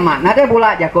 sigi aman. Nada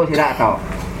pula jago sidak tau.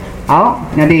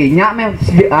 Jadi nyak meh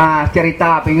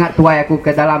cerita pingat tuai aku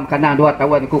ke dalam kandang 2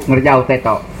 tahun aku ngerjau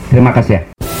tau. Terima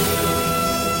kasih.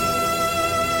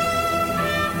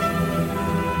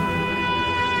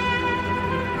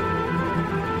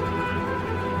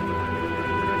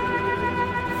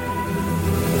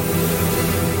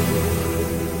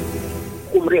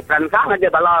 Umri peransang aja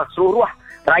bala seluruh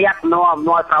rakyat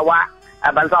Noa Sarawak,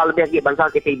 bangsa lebih lagi bangsa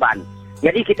kita Iban.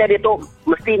 Jadi kita dia tu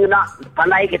mesti kena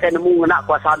pandai kita nemu kena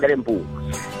kuasa dari empu.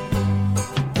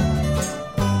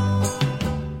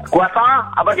 Kuasa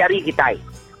apa jari kita.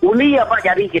 Uli apa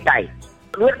jari kita.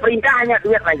 Duit perintah hanya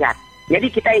duit rakyat.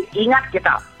 Jadi kita ingat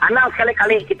kita. Anak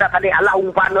sekali-kali kita tadi Allah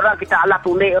umpan orang, kita Allah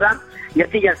tunai orang.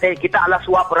 Jadi kita Allah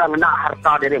suap orang kena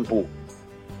harta dari empu.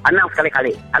 Anak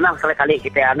sekali-kali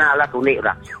kita anak Allah tunai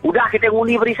orang. Udah kita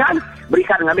ngundi berisan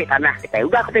ngambil tanah kita.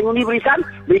 Udah kita ngundi berisan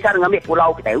ngambil pulau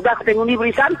kita. Udah kita ngundi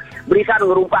berisan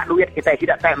ngerumpak duit kita.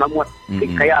 Tidak saya mamut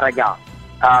kaya raja.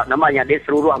 Namanya di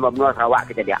seluruh benua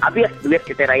Sarawak kita dia. Habis duit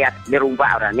kita rakyat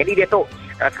dirumpak orang. Jadi dia tu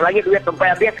selagi duit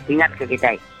sampai habis ingat ke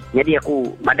kita. Jadi aku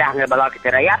madah dengan bala kita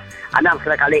rakyat. Anak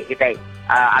sekali-kali kita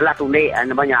Allah tunai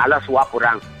namanya Allah suap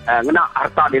orang ngena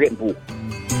harta diri empu.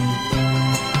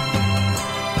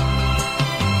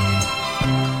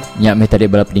 Nyak me tadi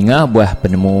bala peningah buah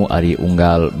penemu Ari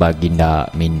Unggal Baginda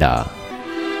Minda.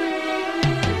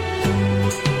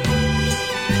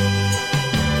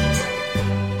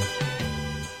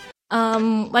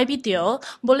 YB Teo,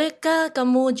 bolehkah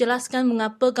kamu jelaskan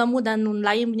mengapa kamu dan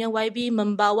lain punya YB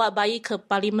membawa bayi ke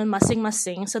parlimen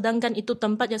masing-masing sedangkan itu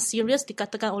tempat yang serius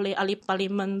dikatakan oleh ahli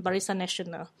parlimen Barisan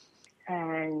Nasional?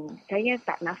 Saya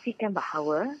tak nafikan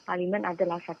bahawa parlimen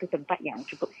adalah satu tempat yang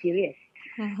cukup serius.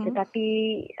 Tetapi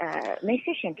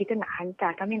mesej yang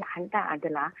kami nak hantar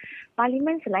adalah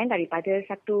parlimen selain daripada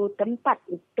satu tempat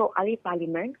untuk ahli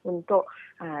parlimen untuk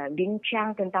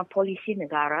bincang tentang polisi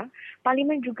negara,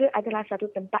 parlimen juga adalah satu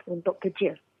tempat untuk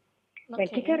kerja. Dan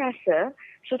kita rasa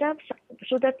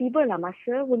sudah tibalah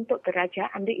masa untuk kerajaan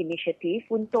ambil inisiatif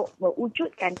untuk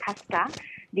mewujudkan taska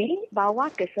di bawah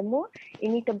kesemua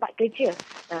ini tempat kerja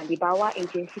di bawah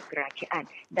agensi kerajaan.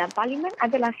 Dan parlimen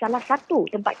adalah salah satu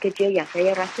tempat kerja yang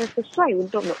saya rasa sesuai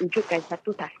untuk mewujudkan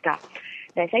satu taska.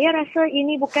 Dan saya rasa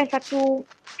ini bukan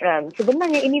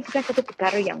sebenarnya ini bukan satu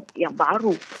perkara yang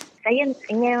baru. Saya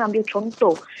ingin ambil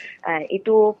contoh,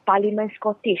 itu Parlimen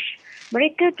Scottish.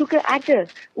 Mereka juga ada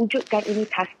wujudkan ini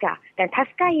taska. Dan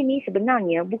taska ini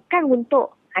sebenarnya bukan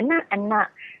untuk anak-anak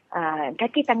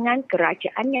kaki tangan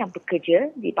kerajaan yang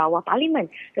bekerja di bawah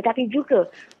parlimen, tetapi juga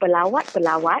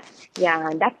pelawat-pelawat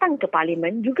yang datang ke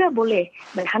parlimen juga boleh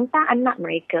menghantar anak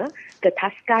mereka ke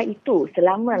taska itu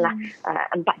selamalah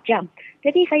 4 jam.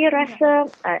 Jadi saya rasa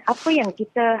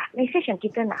mesej yang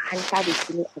kita nak hantar di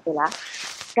sini adalah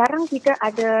sekarang kita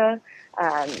ada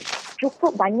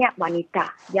cukup banyak wanita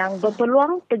yang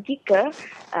berpeluang pergi ke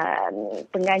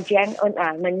pengajian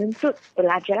menuntut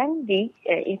pelajaran di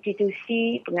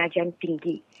institusi pengajian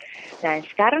tinggi. Dan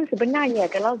sekarang sebenarnya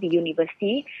kalau di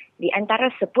universiti di antara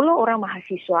 10 orang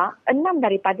mahasiswa, 6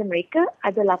 daripada mereka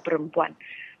adalah perempuan.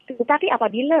 Tetapi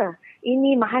apabila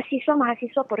ini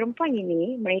mahasiswa-mahasiswa perempuan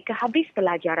ini, mereka habis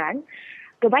pelajaran,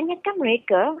 kebanyakan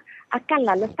mereka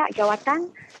akanlah letak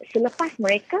jawatan selepas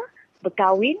mereka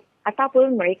berkahwin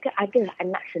ataupun mereka ada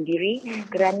anak sendiri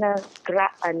kerana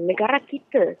negara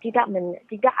kita tidak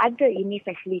ada ini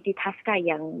fasiliti taska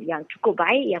yang cukup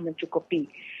baik, yang mencukupi.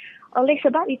 Oleh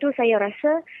sebab itu saya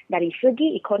rasa dari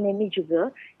segi ekonomi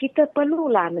juga kita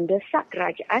perlulah mendesak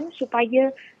kerajaan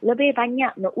supaya lebih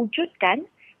banyak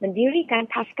mendirikan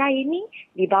taska ini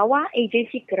di bawah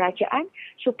agensi kerajaan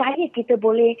supaya kita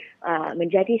boleh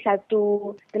menjadi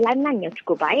satu telanan yang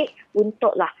cukup baik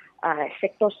untuklah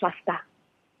sektor swasta.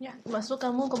 Ya, maksud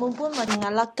kamu pun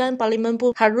mengalahkan parlimen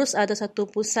pun harus ada satu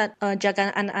pusat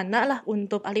jagaan anak-anak lah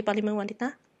untuk ahli parlimen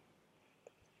wanita?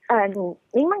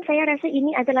 Memang saya rasa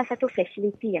ini adalah satu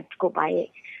fasiliti yang cukup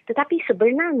baik. Tetapi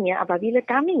sebenarnya apabila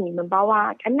kami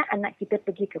membawa anak-anak kita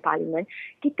pergi ke parlimen,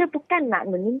 kita bukan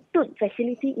nak menuntut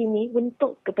fasiliti ini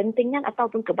untuk kepentingan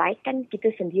ataupun kebaikan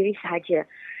kita sendiri sahaja.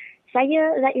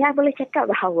 Saya boleh cakap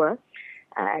bahawa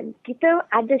kita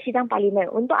ada sidang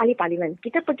parlimen untuk ahli parlimen.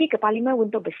 Kita pergi ke parlimen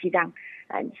untuk bersidang.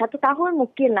 1 tahun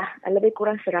mungkinlah lebih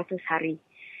kurang 100 hari.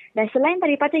 Dan selain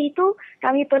daripada itu,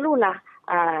 kami perlulah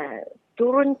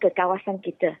turun ke kawasan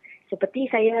kita.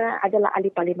 Seperti saya adalah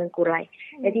ahli parlimen Kurai.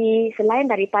 Jadi selain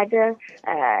daripada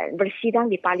bersidang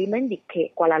di parlimen di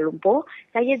Kuala Lumpur,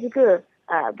 saya juga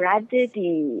berada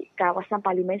di kawasan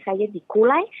parlimen saya di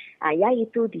Kulai,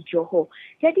 iaitu di Johor.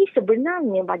 Jadi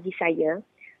sebenarnya bagi saya,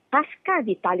 taska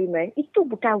di parlimen itu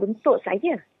bukan bentuk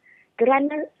saya.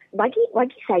 Kerana bagi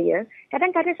saya,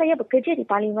 kadang-kadang saya bekerja di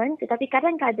parlimen, tetapi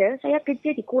kadang-kadang saya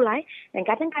kerja di Kulai dan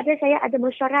kadang-kadang saya ada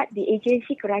mesyuarat di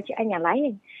agensi kerajaan yang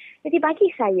lain. Jadi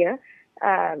bagi saya,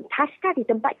 taska di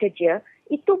tempat kerja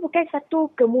itu bukan satu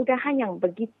kemudahan yang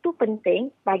begitu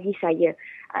penting bagi saya.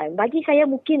 Bagi saya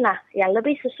mungkinlah yang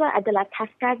lebih sesuai adalah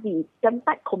taska di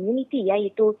tempat komuniti,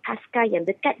 iaitu taska yang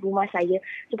dekat rumah saya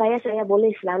supaya saya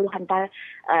boleh selalu hantar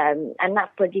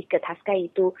anak pergi ke taska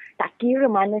itu. Tak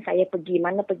kira mana saya pergi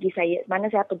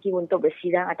untuk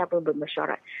bersidang ataupun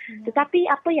bermesyuarat. Tetapi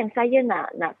apa yang saya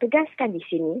nak tegaskan di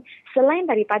sini,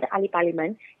 selain daripada ahli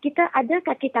parlimen, kita ada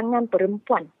kaki tangan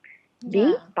perempuan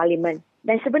di parlimen.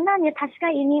 Dan sebenarnya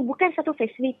taska ini bukan satu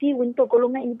fasiliti untuk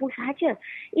golongan ibu sahaja.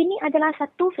 Ini adalah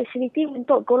satu fasiliti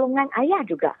untuk golongan ayah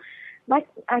juga.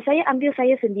 Saya ambil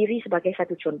saya sendiri sebagai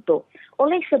satu contoh.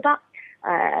 Oleh sebab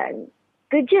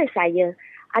kerja saya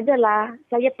adalah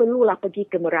saya perlulah pergi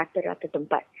ke merata-rata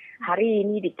tempat. Hari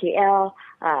ini di KL,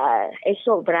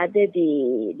 esok berada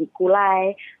di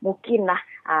Kulai, mungkinlah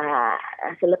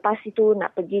selepas itu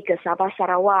nak pergi ke Sabah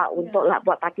Sarawak untuklah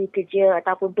buat parti kerja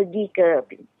ataupun pergi ke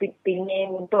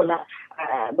Penang untuklah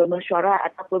bermesyuarat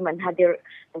ataupun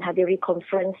menghadiri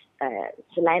conference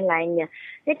selain-lainnya.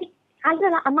 Jadi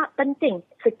adalah amat penting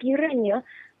sekiranya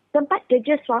tempat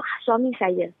kerja suami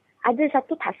saya ada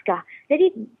satu taska.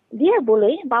 Jadi dia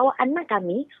boleh bawa anak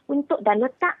kami dan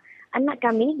letak anak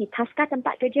kami di taska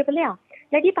tempat kerja beliau.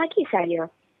 Jadi bagi saya,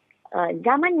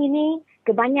 zaman ini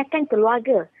kebanyakan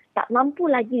keluarga tak mampu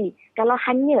lagi kalau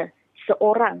hanya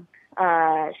seorang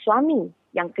suami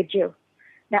yang kerja.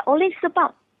 Dan oleh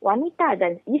sebab wanita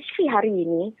dan isteri hari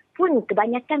ini pun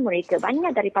kebanyakan mereka,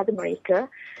 banyak daripada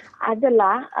mereka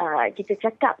adalah kita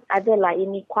cakap adalah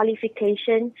ini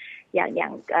qualification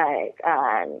yang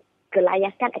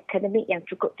kelayakan akademik yang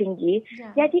cukup tinggi.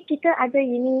 Jadi kita ada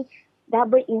ini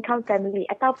double income family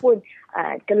ataupun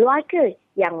keluarga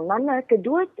yang mana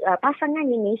kedua pasangan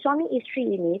ini, suami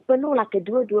isteri ini perlulah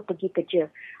kedua-dua pergi kerja.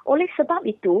 Oleh sebab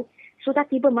itu, sudah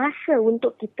tiba masa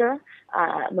untuk kita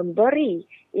memberi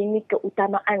ini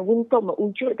keutamaan untuk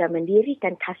mewujud dan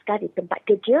mendirikan taska di tempat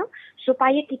kerja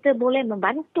supaya kita boleh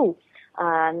membantu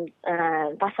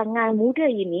pasangan muda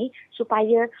ini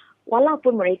supaya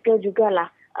walaupun mereka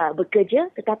jugalah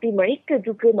bekerja, tetapi mereka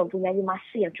juga mempunyai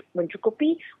masa yang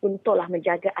mencukupi untuklah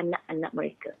menjaga anak-anak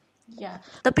mereka. Ya,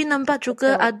 tapi nampak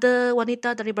juga ada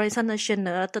wanita dari Barisan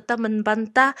Nasional tetap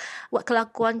membantah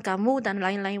kelakuan kamu dan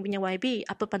lain-lain punya YB.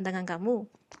 Apa pandangan kamu?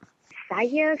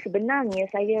 Saya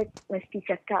mesti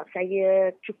cakap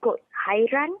saya cukup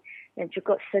hairan dan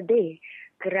cukup sedih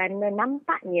kerana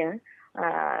nampaknya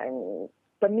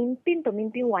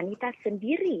pemimpin-pemimpin wanita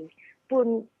sendiri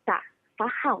pun tak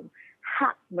faham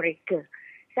hak mereka.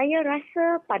 Saya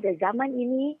rasa pada zaman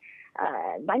ini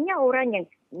banyak orang yang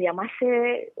yang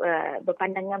masih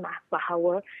berpandangan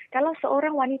bahawa kalau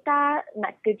seorang wanita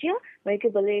nak kerja, mereka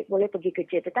boleh pergi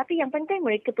kerja. Tetapi yang penting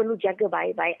mereka perlu jaga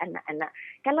baik-baik anak-anak.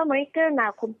 Kalau mereka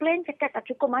nak komplain cakap tak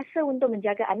cukup masa untuk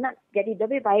menjaga anak, jadi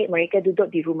lebih baik mereka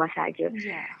duduk di rumah saja.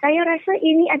 Saya rasa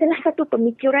ini adalah satu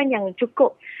pemikiran yang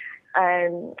cukup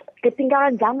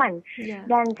ketinggalan zaman.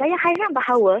 Dan saya hairan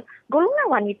bahawa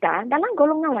dalam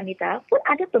golongan wanita pun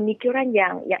ada pemikiran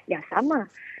yang sama.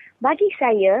 Bagi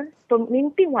saya,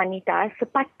 pemimpin wanita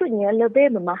sepatutnya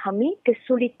lebih memahami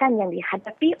kesulitan yang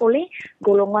dihadapi oleh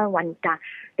golongan wanita,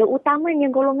 terutamanya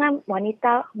golongan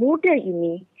wanita muda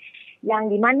ini,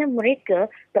 yang di mana mereka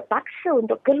terpaksa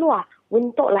untuk keluar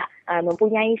untuklah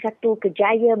mempunyai satu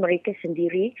kejaya mereka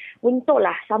sendiri,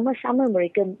 untuklah sama-sama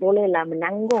mereka bolehlah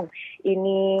menanggung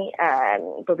ini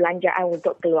perbelanjaan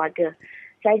untuk keluarga.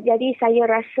 Jadi saya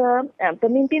rasa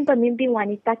pemimpin-pemimpin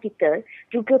wanita kita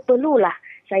juga perlulah,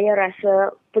 saya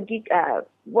rasa pergi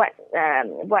buat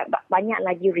banyak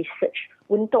lagi research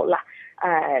untuklah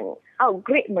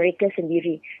upgrade mereka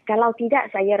sendiri. Kalau tidak,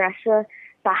 saya rasa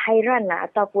tak hairanlah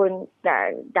ataupun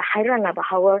dah hairanlah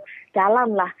bahawa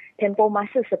dalamlah tempoh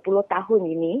masa 10 tahun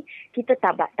ini kita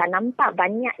tak nampak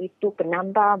banyak itu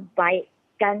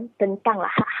penambahbaikan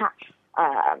tentanglah hak-hak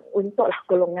untuklah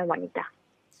golongan wanita.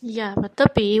 Ya,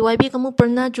 tapi YB kamu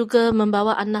pernah juga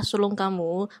membawa anak sulung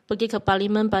kamu pergi ke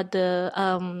parlimen pada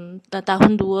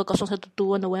tahun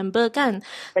 2012 November kan?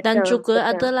 Dan juga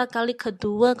adalah kali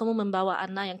kedua kamu membawa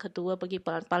anak yang kedua pergi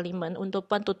parlimen untuk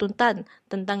tuntutan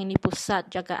tentang ini pusat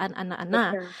jagaan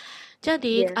anak-anak.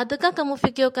 Jadi, adakah kamu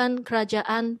fikirkan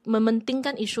kerajaan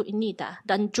mementingkan isu ini dah?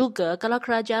 Dan juga kalau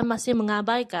kerajaan masih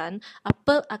mengabaikan,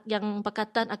 apa yang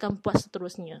Pakatan akan buat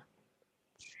seterusnya?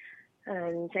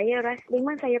 Saya rasa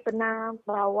memang saya pernah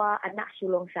bawa anak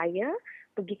sulung saya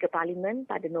pergi ke parlimen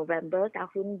pada November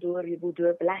tahun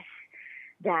 2012.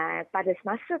 Dan pada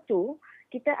semasa tu,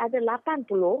 kita ada 80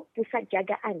 pusat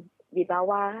jagaan di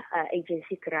bawah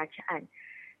agensi kerajaan.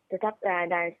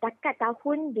 Dan setakat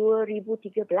tahun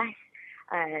 2013,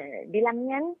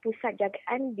 bilangan pusat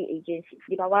jagaan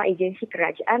di bawah agensi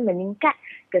kerajaan meningkat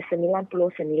ke 99.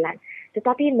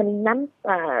 Tetapi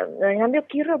mengambil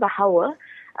kira bahawa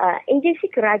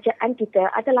agensi kerajaan kita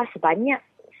adalah sebanyak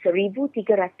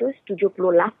 1,378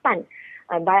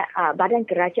 badan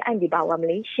kerajaan di bawah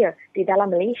Malaysia, di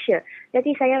dalam Malaysia.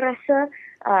 Jadi saya rasa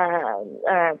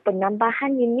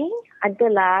penambahan ini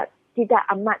adalah tidak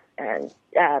amat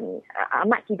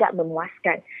tidak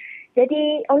memuaskan.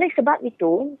 Jadi oleh sebab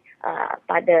itu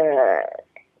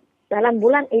dalam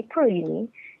bulan April ini,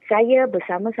 saya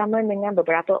bersama-sama dengan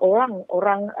beberapa orang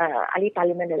ahli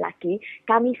parlimen lelaki,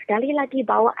 kami sekali lagi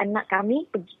bawa anak kami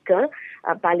pergi ke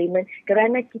parlimen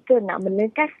kerana kita nak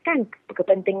menegaskan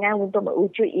kepentingan untuk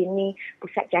mewujud ini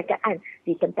pusat jagaan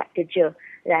di tempat kerja.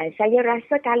 Dan saya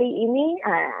rasa kali ini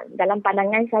dalam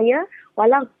pandangan saya,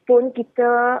 walaupun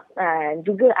kita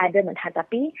juga ada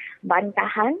menghadapi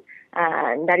bantahan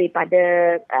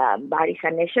daripada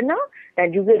Barisan Nasional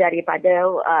dan juga daripada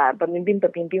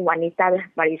pemimpin-pemimpin wanita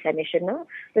Barisan Nasional,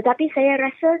 tetapi saya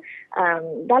rasa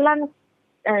dalam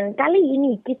kali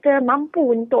ini kita mampu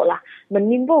untuklah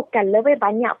menimbulkan lebih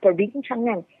banyak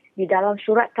perbincangan di dalam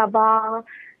surat khabar,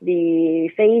 di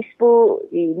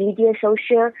Facebook, di media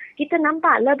sosial. Kita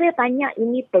nampak lebih banyak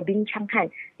ini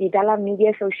perbincangan di dalam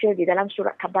media sosial, di dalam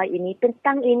surat khabar ini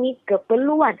tentang ini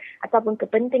keperluan ataupun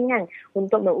kepentingan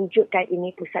untuk mewujudkan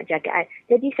ini pusat jagaan.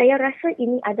 Jadi saya rasa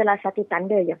ini adalah satu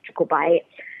tanda yang cukup baik.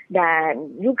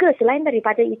 Dan juga selain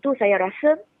daripada itu, saya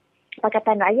rasa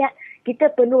Pakatan Rakyat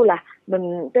kita perlulah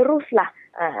teruslah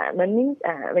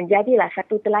menjadilah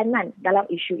satu telanan dalam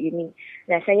isu ini.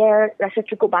 Dan saya rasa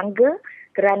cukup bangga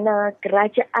kerana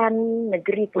kerajaan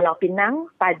negeri Pulau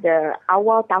Pinang pada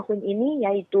awal tahun ini,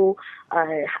 iaitu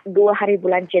 2 hari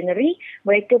bulan Januari,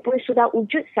 mereka pun sudah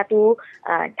wujud satu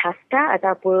taska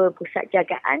ataupun pusat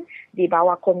jagaan di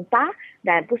bawah KOMTA,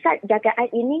 dan pusat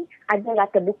jagaan ini adalah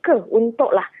terbuka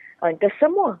untuklah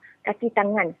kesemua kaki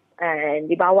tangan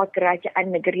di bawah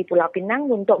kerajaan negeri Pulau Pinang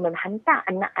untuk menghantar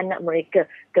anak-anak mereka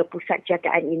ke pusat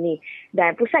jagaan ini.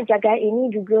 Dan pusat jagaan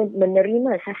ini juga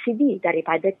menerima subsidi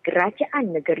daripada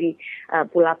kerajaan negeri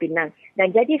Pulau Pinang. Dan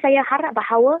jadi saya harap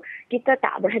bahawa kita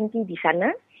tak berhenti di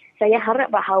sana. Saya harap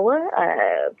bahawa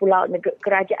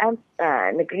kerajaan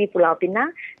negeri Pulau Pinang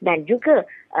dan juga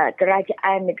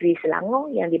kerajaan negeri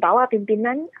Selangor yang di bawah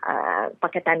pimpinan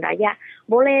Pakatan Rakyat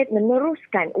boleh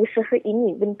meneruskan usaha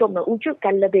ini untuk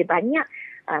mewujudkan lebih banyak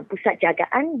pusat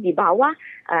jagaan di bawah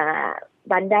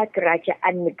bandar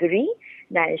kerajaan negeri,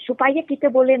 dan supaya kita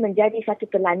boleh menjadi satu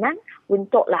telanan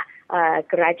untuklah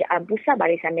kerajaan pusat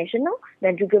Barisan Nasional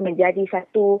dan juga menjadi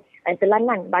satu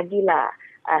telanan bagilah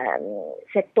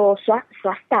sektor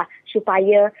swasta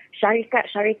supaya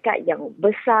syarikat-syarikat yang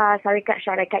besar,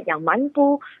 syarikat-syarikat yang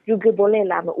mampu juga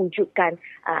bolehlah mewujudkan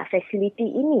fasiliti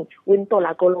ini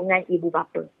untuklah golongan ibu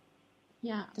bapa.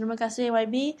 Ya, terima kasih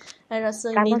YB. Saya rasa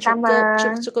Sama-sama.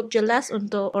 ini cukup jelas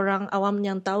untuk orang awam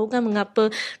yang tahu kan mengapa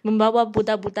membawa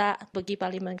budak-budak pergi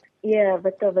parlimen. Ya,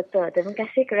 betul-betul. Terima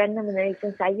kasih kerana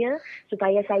menelpon saya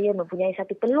supaya saya mempunyai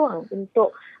satu peluang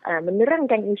untuk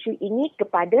menerangkan isu ini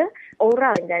kepada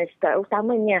orang dan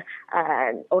terutamanya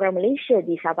orang Malaysia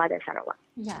di Sabah dan Sarawak.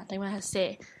 Ya, terima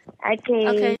kasih.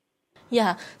 Okey.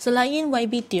 Ya, selain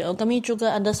YB Teo, kami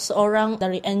juga ada seorang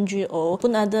dari NGO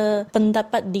pun ada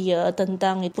pendapat dia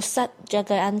tentang pusat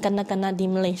jagaan kanak-kanak di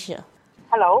Malaysia.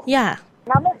 Hello. Ya.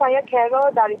 Nama saya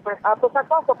Carol dari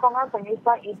Persatuan Sokongan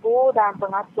Penyusuan Ibu dan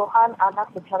Pengasuhan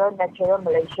Anak secara Natural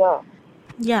Malaysia.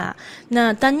 Ya,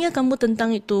 nah tanya kamu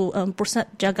tentang itu pusat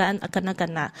jagaan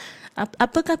kanak-kanak.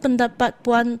 Apakah pendapat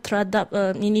Puan terhadap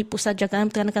ini pusat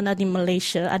jagaan kanak-kanak di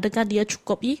Malaysia? Adakah dia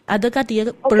cukup? Adakah dia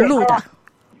perlu dah?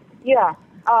 Ya,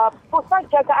 pusat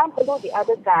jagaan perlu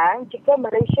diadakan jika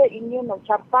Malaysia ingin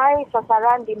mencapai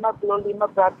sasaran 55%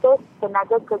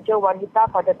 tenaga kerja wanita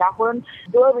pada tahun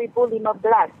 2015.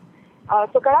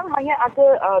 Sekarang hanya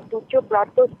ada 7%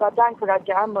 badan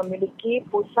kerajaan memiliki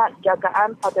pusat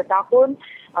jagaan pada tahun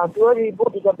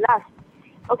 2013.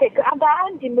 Okey,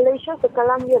 keadaan di Malaysia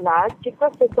sekarang ialah jika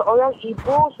seseorang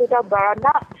ibu sudah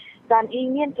beranak dan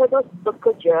ingin terus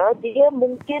bekerja, dia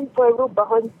mungkin perlu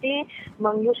berhenti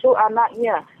menyusu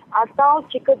anaknya. Atau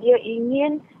jika dia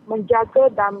ingin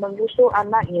menjaga dan menyusu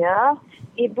anaknya,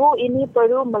 ibu ini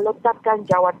perlu meletakkan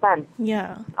jawatan.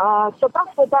 Ya.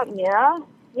 Sebab-sebabnya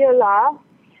ialah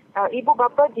ibu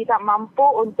bapa tidak mampu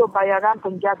untuk bayaran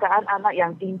penjagaan anak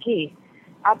yang tinggi.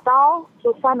 Atau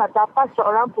susah nak dapat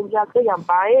seorang penjaga yang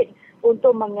baik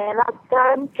untuk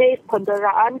mengelakkan kes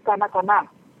penderaan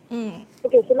kanak-kanak.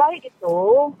 Okey, selain itu,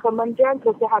 Kementerian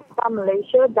Kesihatan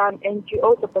Malaysia dan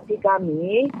NGO seperti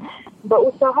kami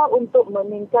berusaha untuk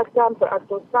meningkatkan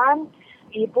peratusan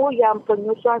ibu yang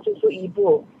penyusuan susu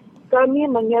ibu. Kami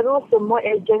menyeru semua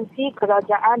agensi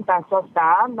kerajaan dan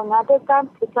swasta mengadakan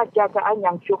pusat jagaan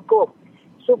yang cukup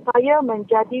supaya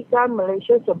menjadikan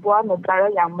Malaysia sebuah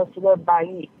negara yang mesra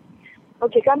baik.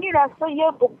 Okey, kami rasa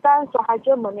ia bukan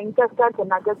sahaja meningkatkan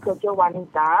tenaga kerja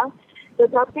wanita,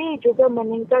 tetapi juga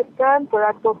meningkatkan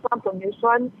peratusan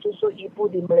penyusuan susu ibu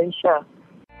di Malaysia.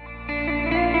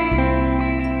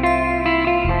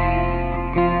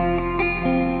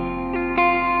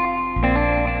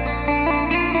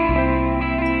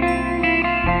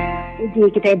 Jadi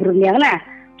kita berunding lah.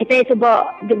 Kita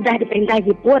cuba dah diperintah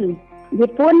Jepun.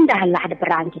 Jepun dah lah ada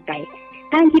perang kita.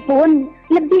 Dan Jepun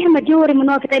lebih maju dari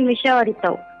menua kita Malaysia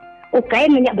itu. Okey,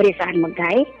 minyak berisan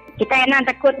magai. Kita yang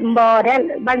takut membawa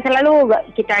dan bangsa lalu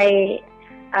kita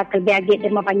terbiagit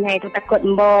dan mapanya itu takut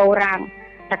membawa orang,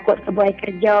 takut kebuai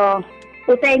kerja.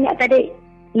 Usainya tadi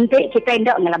nanti kita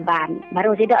tidak ngelaban,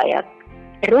 baru tidak ya.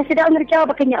 Terus tidak ngerja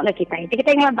berkenyak dengan kita. Itu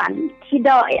kita ngelaban,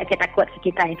 tidak ya kita takut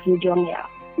kita itu juang ya.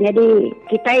 Jadi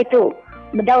kita itu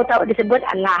bedau tahu disebut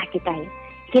Allah kita.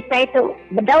 Kita itu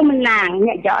bedau menang,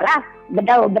 nyak lah.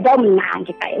 Bedau menang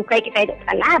kita. Ukai kita itu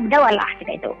Allah, bedau Allah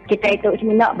kita itu. Kita itu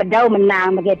sebenarnya bedau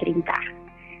menang bagi perintah.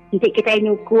 Nanti kita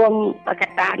nyukung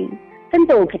perkataan.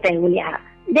 Tentu kita uliah.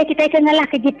 Dia kita akan ngalah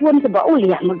ke Jepun sebab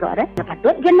uliah negara.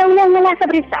 Patut kena ngalah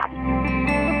seberisan.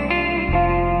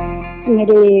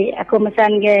 Jadi aku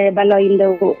mesan ke baloi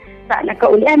Indo. Tak nak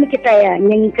uliah kita ya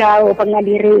nyengkau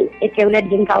pengadiri. Eke uliah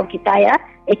jengkau kita ya.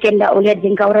 Eke ndak uliah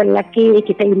jengkau orang lelaki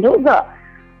kita Indo juga.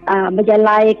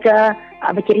 Berjalai ke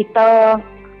bercerita,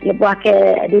 lepas ke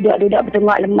duduk-duduk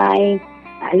bertengok lemai,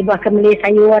 lepas ke beli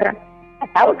sayur.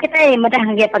 Tahu kita madah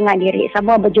ngai pengadiri,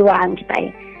 semua berjuang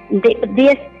kita. Nanti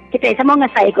pedis kita semua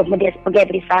ngasai ikut pedis sebagai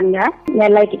berisan ya.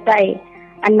 Nyalai kita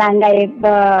anak ngai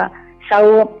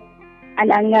bersaup,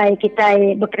 anak ngai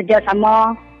kita bekerja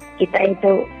sama, kita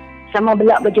itu sama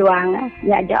belak berjuang.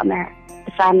 Ya ajak mah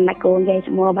pesan aku ngai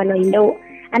semua baloi Indo.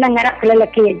 Anak ngarap ke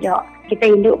lelaki aja. Kita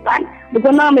hidup pan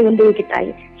berguna mengundi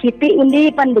kita. Siti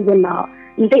undi pan berguna.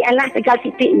 Nanti Allah tegal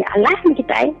sitiknya. Allah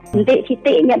kita. Nanti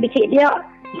sitiknya bisik dia.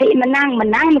 Nanti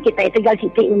menang kita. Tegal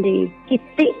sitik undi.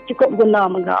 Sitik cukup guna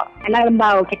mengga. Anak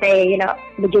lembau kita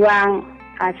berjuang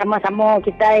sama-sama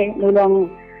kita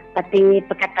nolong tapi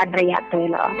perkataan rakyat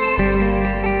tu lah.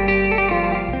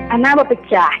 Anak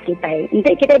berpecah kita.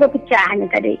 Nanti kita berpecah ni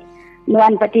tadi.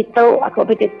 Nuan petitu, aku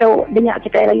petitu. Dengar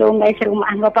kita lalu ngai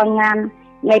serumah ngapangan.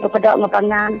 Ngai pepedak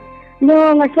ngapangan.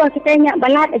 No ngasuh kita nyak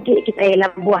balat lagi kita lah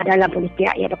buah dalam politik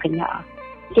ya berkenyak.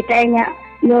 Kita nyak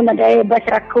no nak dari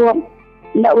basrakum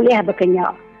ndak boleh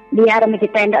berkenyak. Biar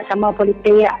kita ndak sama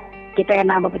politik kita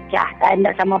nak berpecah. Tak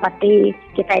ada sama parti,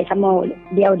 kita sama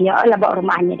dia lah bawa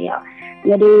rumahnya dia.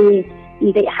 Jadi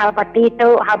untuk hal parti tu,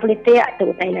 hal politik tu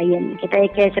kita lain. Kita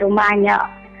ke serumahnya,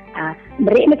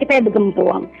 beri kita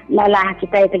bergempung. Nalah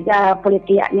kita tegar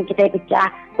politiknya kita pecah,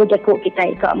 kujakuk kita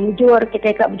ikut mujur,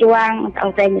 kita ikut berjuang. Tahu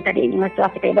saya tadi ni masa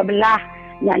kita berbelah,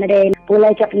 nak ada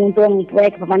pulai ke penuntung, pulai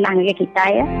ke pemenang kita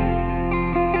ya.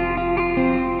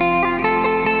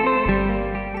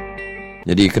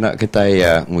 Jadi kena kita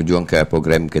ngujung ke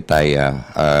program kita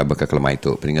bakal kelemai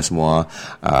itu. Peningat semua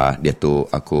dia tu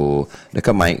aku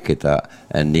dekat mic kita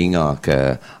ninga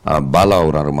ke bala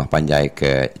orang rumah panjai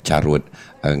ke carut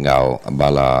ngau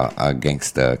bala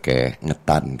gangster ke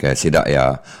ngetan ke sidak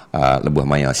ya lebuh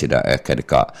maya sidak ke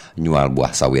dekat nyual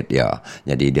buah sawit ya.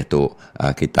 Jadi dia tu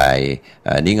kita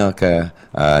ninga ke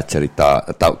cerita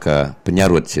atau ke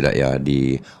penyarut sidak ya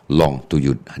di Long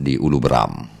Tuyut di Ulu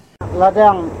Beram.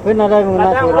 Ladang, benar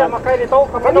mengenai surat. Kami tahu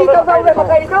boleh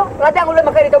makai itu. Ladang boleh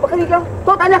makai itu. Makai itu.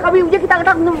 Tu tanya kami, kita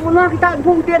kata menua kita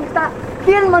bungtian kita.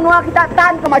 Tian menua kita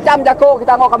tan ke macam jago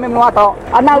kita ngau kami menua tu.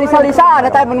 Analisa ada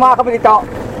tay menua kami itu.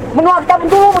 Menua kita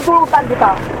betul hutan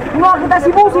kita. Menua kita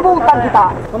sibuk hutan kita.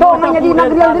 Tu menjadi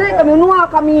negeri yang direk kami menua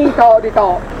kami itu.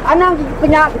 Anang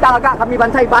kenya kita agak kami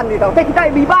bansai ban itu. Kita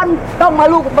biban tong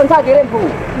malu bangsa dirempu.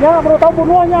 Ya, baru tahu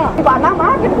bunuhnya. Ibana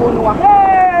mah bunuh.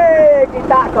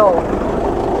 Kita tu.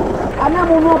 Anak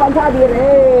bunuh bangsa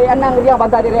diri, anak dia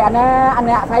bangsa diri,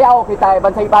 anak saya kita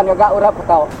bangsa iban juga orang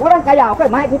kita. Orang kaya, okay,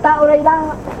 mai kita orang ida,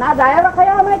 nak saya orang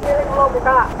kaya mai kalau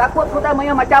kita takut kita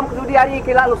macam kedudi hari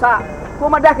kila lusa.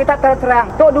 Kumadah kita terang.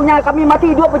 Tok dunia kami mati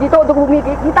hidup begitu untuk bumi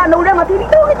kita nak udah mati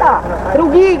itu kita.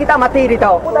 Rugi kita mati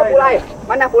itu. Kita pulai.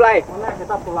 Mana pulai? Mana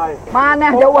kita pulai? Mana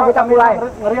jauh kita pulai?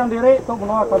 Ngeriang diri tu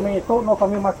menua kami tu no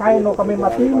kami makai no kami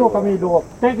mati no kami hidup.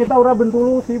 Teh kita orang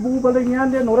Bentulu Sibu balingan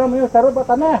dia orang mayu carut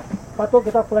tanah. Patut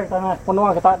kita pulai tanah.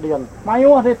 Menua kita dian.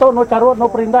 Mayu itu no carut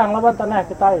no perintah lawan tanah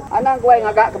kita. Anak gue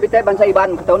ngagak kebitai bangsa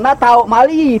iban kita. Na tahu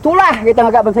mali itulah kita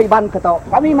ngagak bangsa iban kita.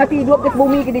 Kami mati hidup di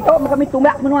bumi kita kami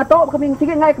tumbak menua tu kami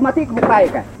sikit ngai mati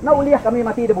kebukai kan. Na uliah kami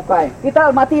mati di bukai.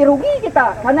 Kita mati rugi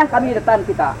kita karena kami detan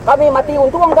kita. Kami mati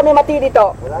untung kami mati di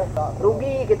to.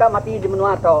 Rugi kita mati di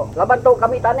menua to. Laban to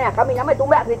kami tanah kami nyamai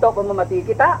tumbak di to kami mati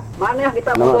kita. Mana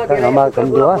kita boleh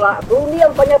dunia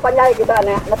panjai kita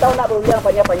nak. Tahu nak dunia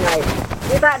panjai.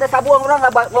 Kita ada sabuang orang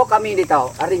mau kami di to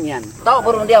harinya. Tahu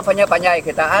berundiang panjai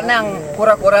kita. Anang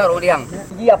kurang-kurang rundiang.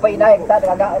 Dia apa inai kita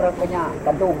agak orang punya.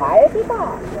 Tentu ngai kita.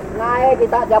 Ngai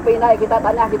kita siapa inai kita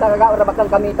tanah kita agak orang bakal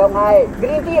kami tahu ngai.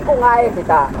 Gerinti aku ngai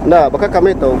kita. Nah, bakal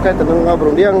kami tahu kan tenang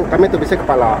berundiang kami tu bisa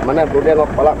kepala. Mana berundiang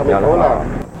kepala kami tahu lah.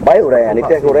 Baik orang ni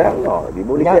cek orang.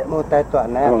 Ibu ni cek mau tai tu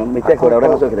anak. Cek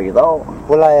orang masuk kita tahu.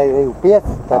 Pulai rupiah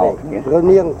tadi.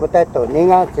 Berundiang kita tu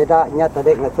ninga sedaknya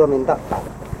tadi ngasuh minta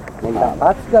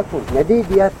pas aku. Jadi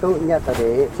dia tu nya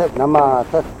tadi nama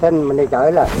ten manager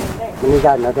lah.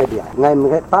 Manager ada dia. Ngai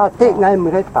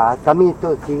mereka pas kami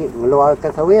tu sikit ngeluar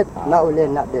ke sawit nak boleh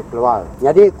nak dia keluar.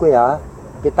 Jadi aku ya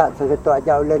kita seretu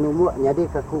aja oleh numuk. Jadi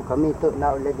kami tu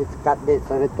nak boleh disekat dia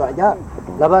seretu aja.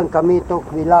 Laban kami tu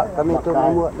bila kami tu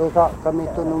numuk dosa kami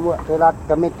tu numuk surat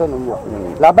kami tu numuk.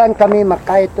 Laban kami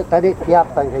makai tu tadi tiap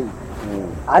hari.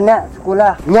 Anak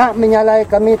sekolah nyak menyalai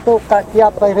kami tu kat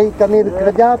tiap hari kami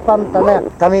bekerja pam tanah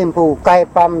kami bukai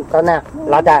pam tanah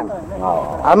ladang.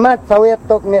 Amat sawit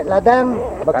tok ni ladang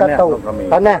berkatau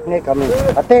tanah ni kami.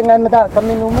 Ate ngan meda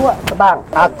kami numuk sebang.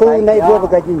 Aku naik dua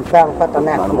bergaji sang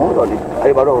tanah.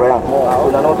 Hari baru orang.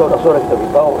 Sudah nonton dah suara kita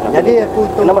tahu. Jadi aku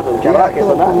tu nama tu cara ke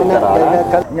sana.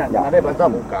 Nya ada bangsa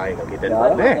bukai kita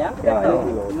deh.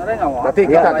 Berarti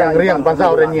kita akan ngeriang bangsa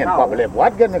orang nyen. Apa boleh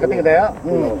buat kan ketika dia.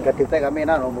 Ketika kami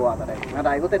nak buat tadi.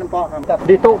 Ngadai aku tempat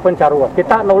di tu pencaruan.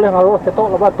 Kita nak boleh ngaruh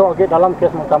setok lebat tu lagi dalam kes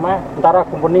mahkamah antara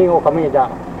company kami aja.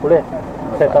 Boleh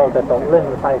settle boleh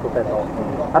selesai itu settle.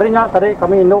 Harinya tadi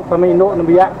kami induk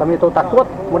nabiak kami tu takut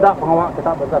mudah pengawal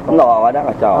kita bersatu. No, ada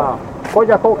kacau. Kau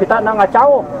jago kita nak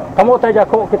ngacau. Kamu tak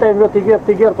jago kita yang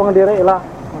tigir pengendiri lah.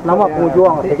 Nama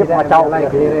pengujuang sedikit ngacau.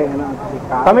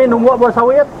 Kami nunggu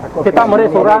bersawit kita beri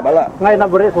surat. Ngai nak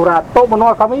beri surat. Tok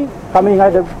menolak kami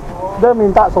ngai dia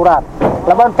minta surat.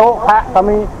 Laban tok hak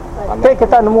kami.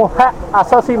 Kita nemu hak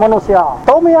asasi manusia.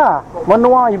 Tomia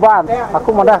menua iban. Aku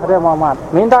madah dia Muhammad.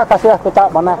 Minta kasih kita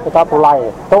mana kita pulai.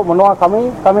 Tok menua kami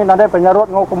nada penyarut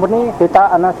ngau company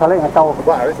kita anak saling ngacau.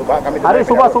 Hari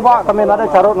subah kami nada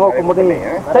carut ngau company.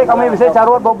 Saya kami bisa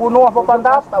carut berbunuh apa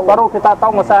pantas baru kita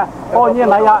tahu masa oh nyen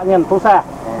layak nyen susah.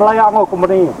 Layak ngau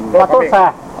company. Patut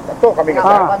sah. Tu kami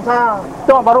bangsa.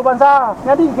 Tu baru bangsa.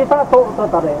 Jadi kita tu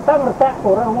tadi. Tang resek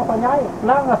orang rumah panjai.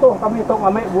 Nak ngasuh kami tu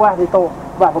ngambil buah di tu.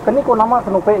 Bah, bukan ni ko nama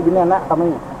kenupe gini anak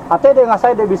kami. Ate dia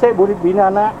ngasai dia bisa burit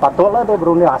bina na patutlah dia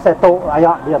beruni aseto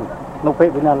ayak dia. Nupe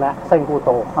bina na seng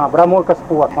puto. Beramul ke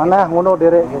sepuat. Mana ngono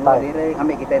dere kita. Dere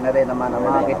kami kita nare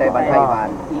nama-nama kita bangsa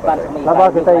Iban. Laba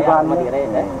kita Iban.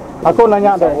 Aku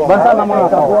nanya deh, bangsa nama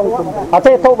apa?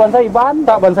 Ate itu bangsa Iban,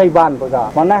 tak bangsa Iban juga.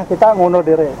 Mana kita ngono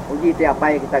dere. Uji tiap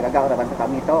apa kita gagal pada bangsa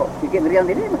kami itu. Bikin riang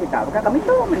diri kita. Bukan kami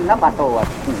itu menambah tuh.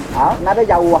 Nada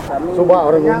jauh kami. Coba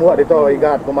orang umur itu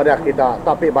igat kepada kita.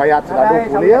 Tapi bayar sedadu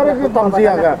kuliah itu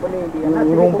tangsiang kan.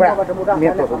 Rumpek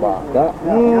itu coba.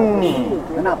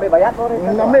 Kenapa bayar?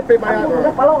 Nampak bayar.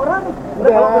 Kalau orang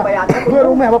udah bayar.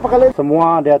 Rumah berapa kali?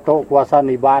 Semua dia tahu kuasa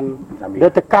Iban.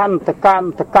 Dia tekan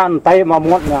tai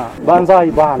mamutnya. Bangsa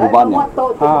Iban.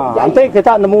 Nanti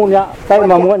kita nemunya tai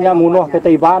mamutnya munuh kita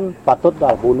Iban,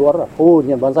 patutlah bunuh. Oh,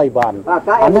 nya bangsa Iban.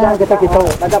 Ana kita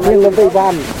ini bangsa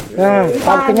Iban.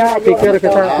 Artinya pikir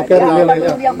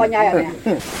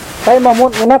Saya mamut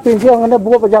ngena pinjang ngena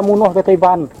buah paja munuh kita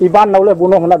Iban. Iban na boleh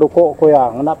bunuh ngena dukok ko ya.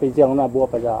 Ngena pinjang ngena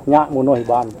buah paja. Nyak munuh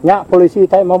Iban. Nyak polisi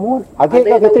tai mamut. Agi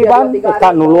ka kita Iban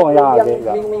tak nulung ya agi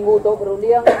ka. Minggu tu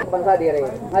perundiang bangsa diri.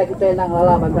 Hai kita nang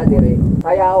lala bangsa diri.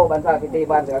 Saya bangsa kita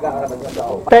Iban segagang bangsa.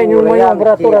 Tai nyuruh yang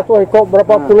beratur-atur ikut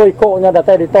berapa puluh ikutnya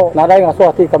datai dito. Nadai ngasuh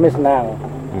hati kami senang.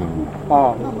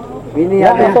 Ini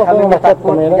yang kami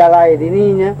takut menjalai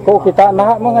dininya. Kok kita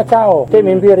nak mengacau. Ke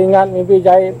mimpi ringan, mimpi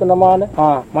jahit peneman.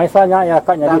 Maisanya ya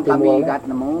kaknya di timbul.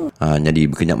 Jadi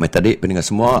berkenyak mai tadi pendengar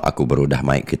semua, aku baru dah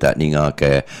mai kita ninga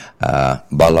ke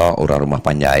bala orang rumah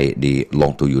panjai di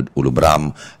Long Tuyud Ulu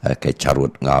Beram ke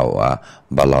Carut ngau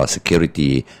bala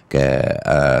security ke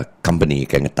company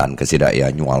ke ngetan ke sidak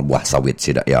ya nyual buah sawit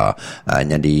sidak ya.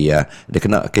 Jadi dia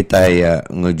kena kita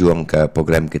ngejuang ke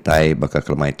program kita bakal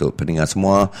kelemah itu pendengar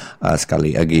semua.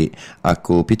 Sekali lagi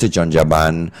aku Peter John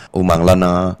Jaban, Umang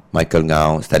Lana, Michael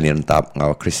Ngau, Stanley Rentap,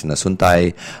 Ngau Christina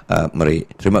Suntai. Mari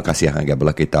terima kasih yang agak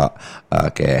belah kita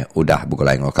ke udah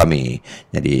bukulai ngau kami.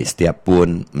 Jadi setiap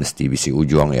pun mesti bisi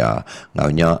ujung ya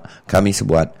ngaunya kami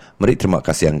sebuat. Mari terima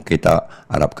kasih yang kita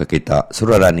harap ke kita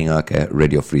suruh ninga ke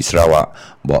Radio Free Sarawak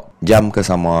buat jam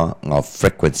kesama ngau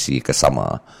frekuensi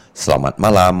kesama. Selamat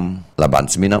malam. Laban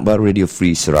Seminyak Baru Radio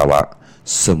Free Sarawak.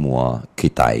 Semua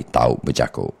kita tahu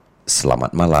berjaku.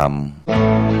 Selamat malam.